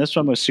Cameron, and this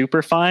one was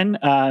super fun.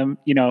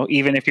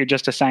 Even if you're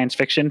just a science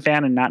fiction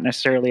fan and not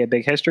necessarily a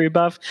big history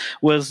buff,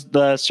 was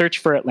The Search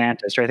for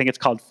Atlantis, or I think it's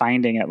called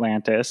Finding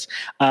Atlantis.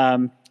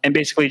 And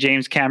basically,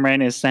 James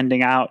Cameron is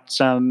sending out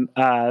some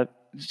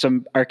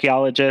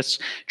archaeologists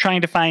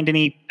trying to find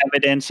any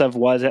evidence of,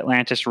 was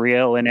Atlantis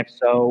real, and if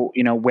so,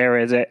 where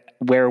is it?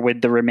 Where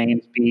would the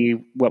remains be?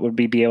 What would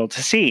we be able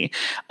to see?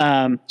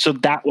 So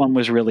that one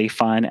was really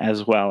fun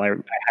as well. I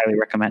highly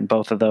recommend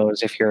both of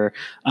those if you're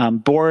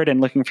bored and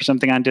looking for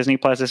something on Disney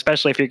Plus,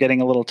 especially if you're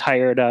getting a little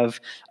tired of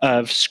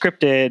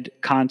scripted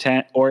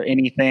content or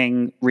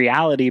anything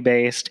reality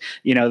based.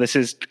 This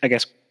is, I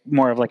guess,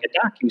 more of like a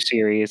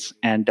docu-series,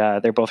 and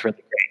they're both really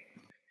great.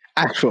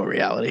 Actual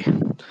reality.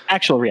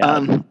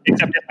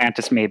 Except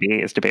Atlantis maybe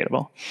is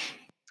debatable.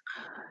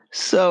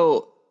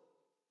 So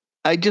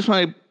I just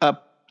want to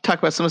talk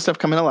about some of the stuff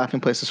coming to Laughing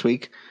Place this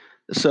week.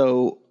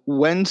 So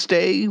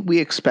Wednesday, we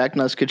expect,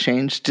 and this could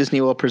change, Disney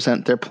will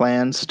present their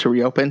plans to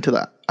reopen to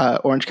the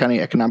Orange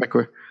County Economic.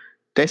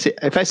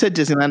 If I said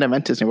Disneyland, I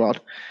meant Disney World.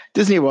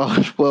 Disney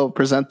World will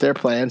present their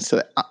plans to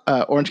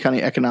the Orange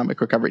County Economic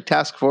Recovery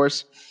Task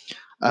Force.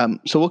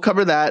 So we'll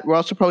cover that. We're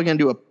also probably going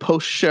to do a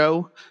post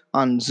show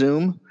on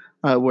Zoom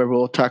where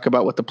we'll talk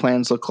about what the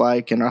plans look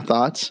like and our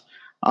thoughts.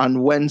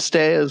 On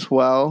Wednesday as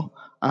well,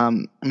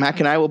 Mac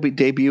and I will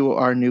debut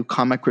our new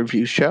comic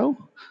review show.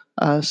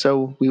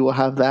 So we will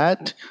have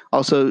that.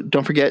 Also,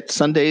 don't forget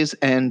Saturdays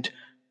and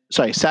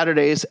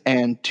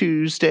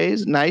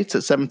Tuesdays nights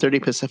at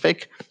 7:30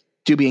 Pacific,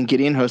 Doobie and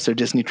Gideon host their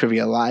Disney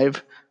Trivia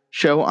Live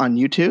show on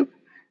YouTube.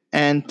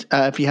 And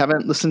if you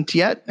haven't listened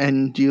yet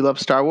and you love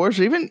Star Wars,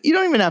 or you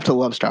don't even have to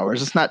love Star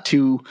Wars. It's not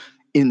too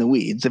in the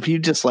weeds. If you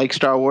just like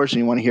Star Wars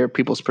and you want to hear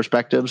people's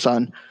perspectives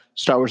on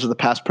Star Wars of the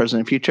past, present,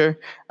 and future,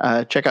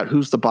 check out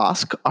Who's the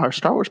Boss, our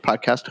Star Wars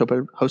podcast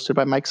hosted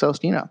by Mike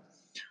Celestino.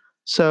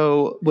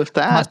 So with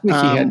that, last week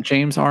he had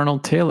James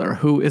Arnold Taylor,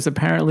 who is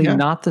apparently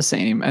not the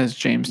same as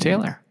James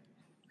Taylor.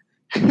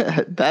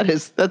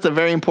 That's a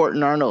very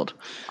important Arnold.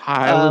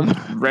 I was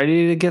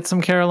ready to get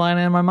some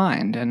Carolina in my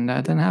mind, and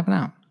that didn't happen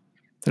out.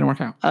 Didn't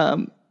work out.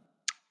 I'd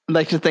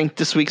like to thank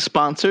this week's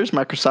sponsors,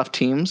 Microsoft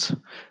Teams.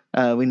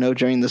 We know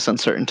during this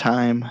uncertain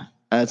time,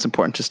 it's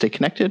important to stay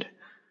connected.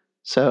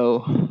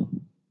 So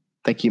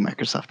thank you,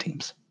 Microsoft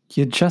Teams.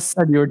 You just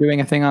said you were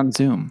doing a thing on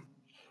Zoom.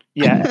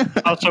 Yeah.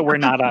 Also, we're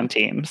not on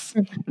Teams.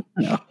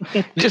 No.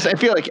 I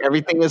feel like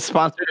everything is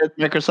sponsored at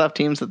Microsoft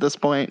Teams at this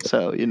point.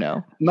 So,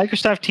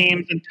 Microsoft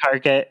Teams and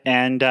Target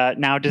and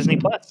now Disney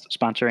Plus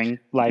sponsoring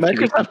live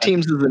Microsoft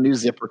Teams is the new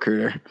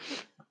ZipRecruiter.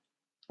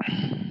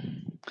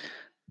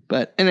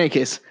 But in any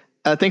case,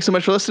 thanks so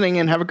much for listening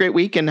and have a great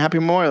week and happy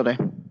Memorial Day.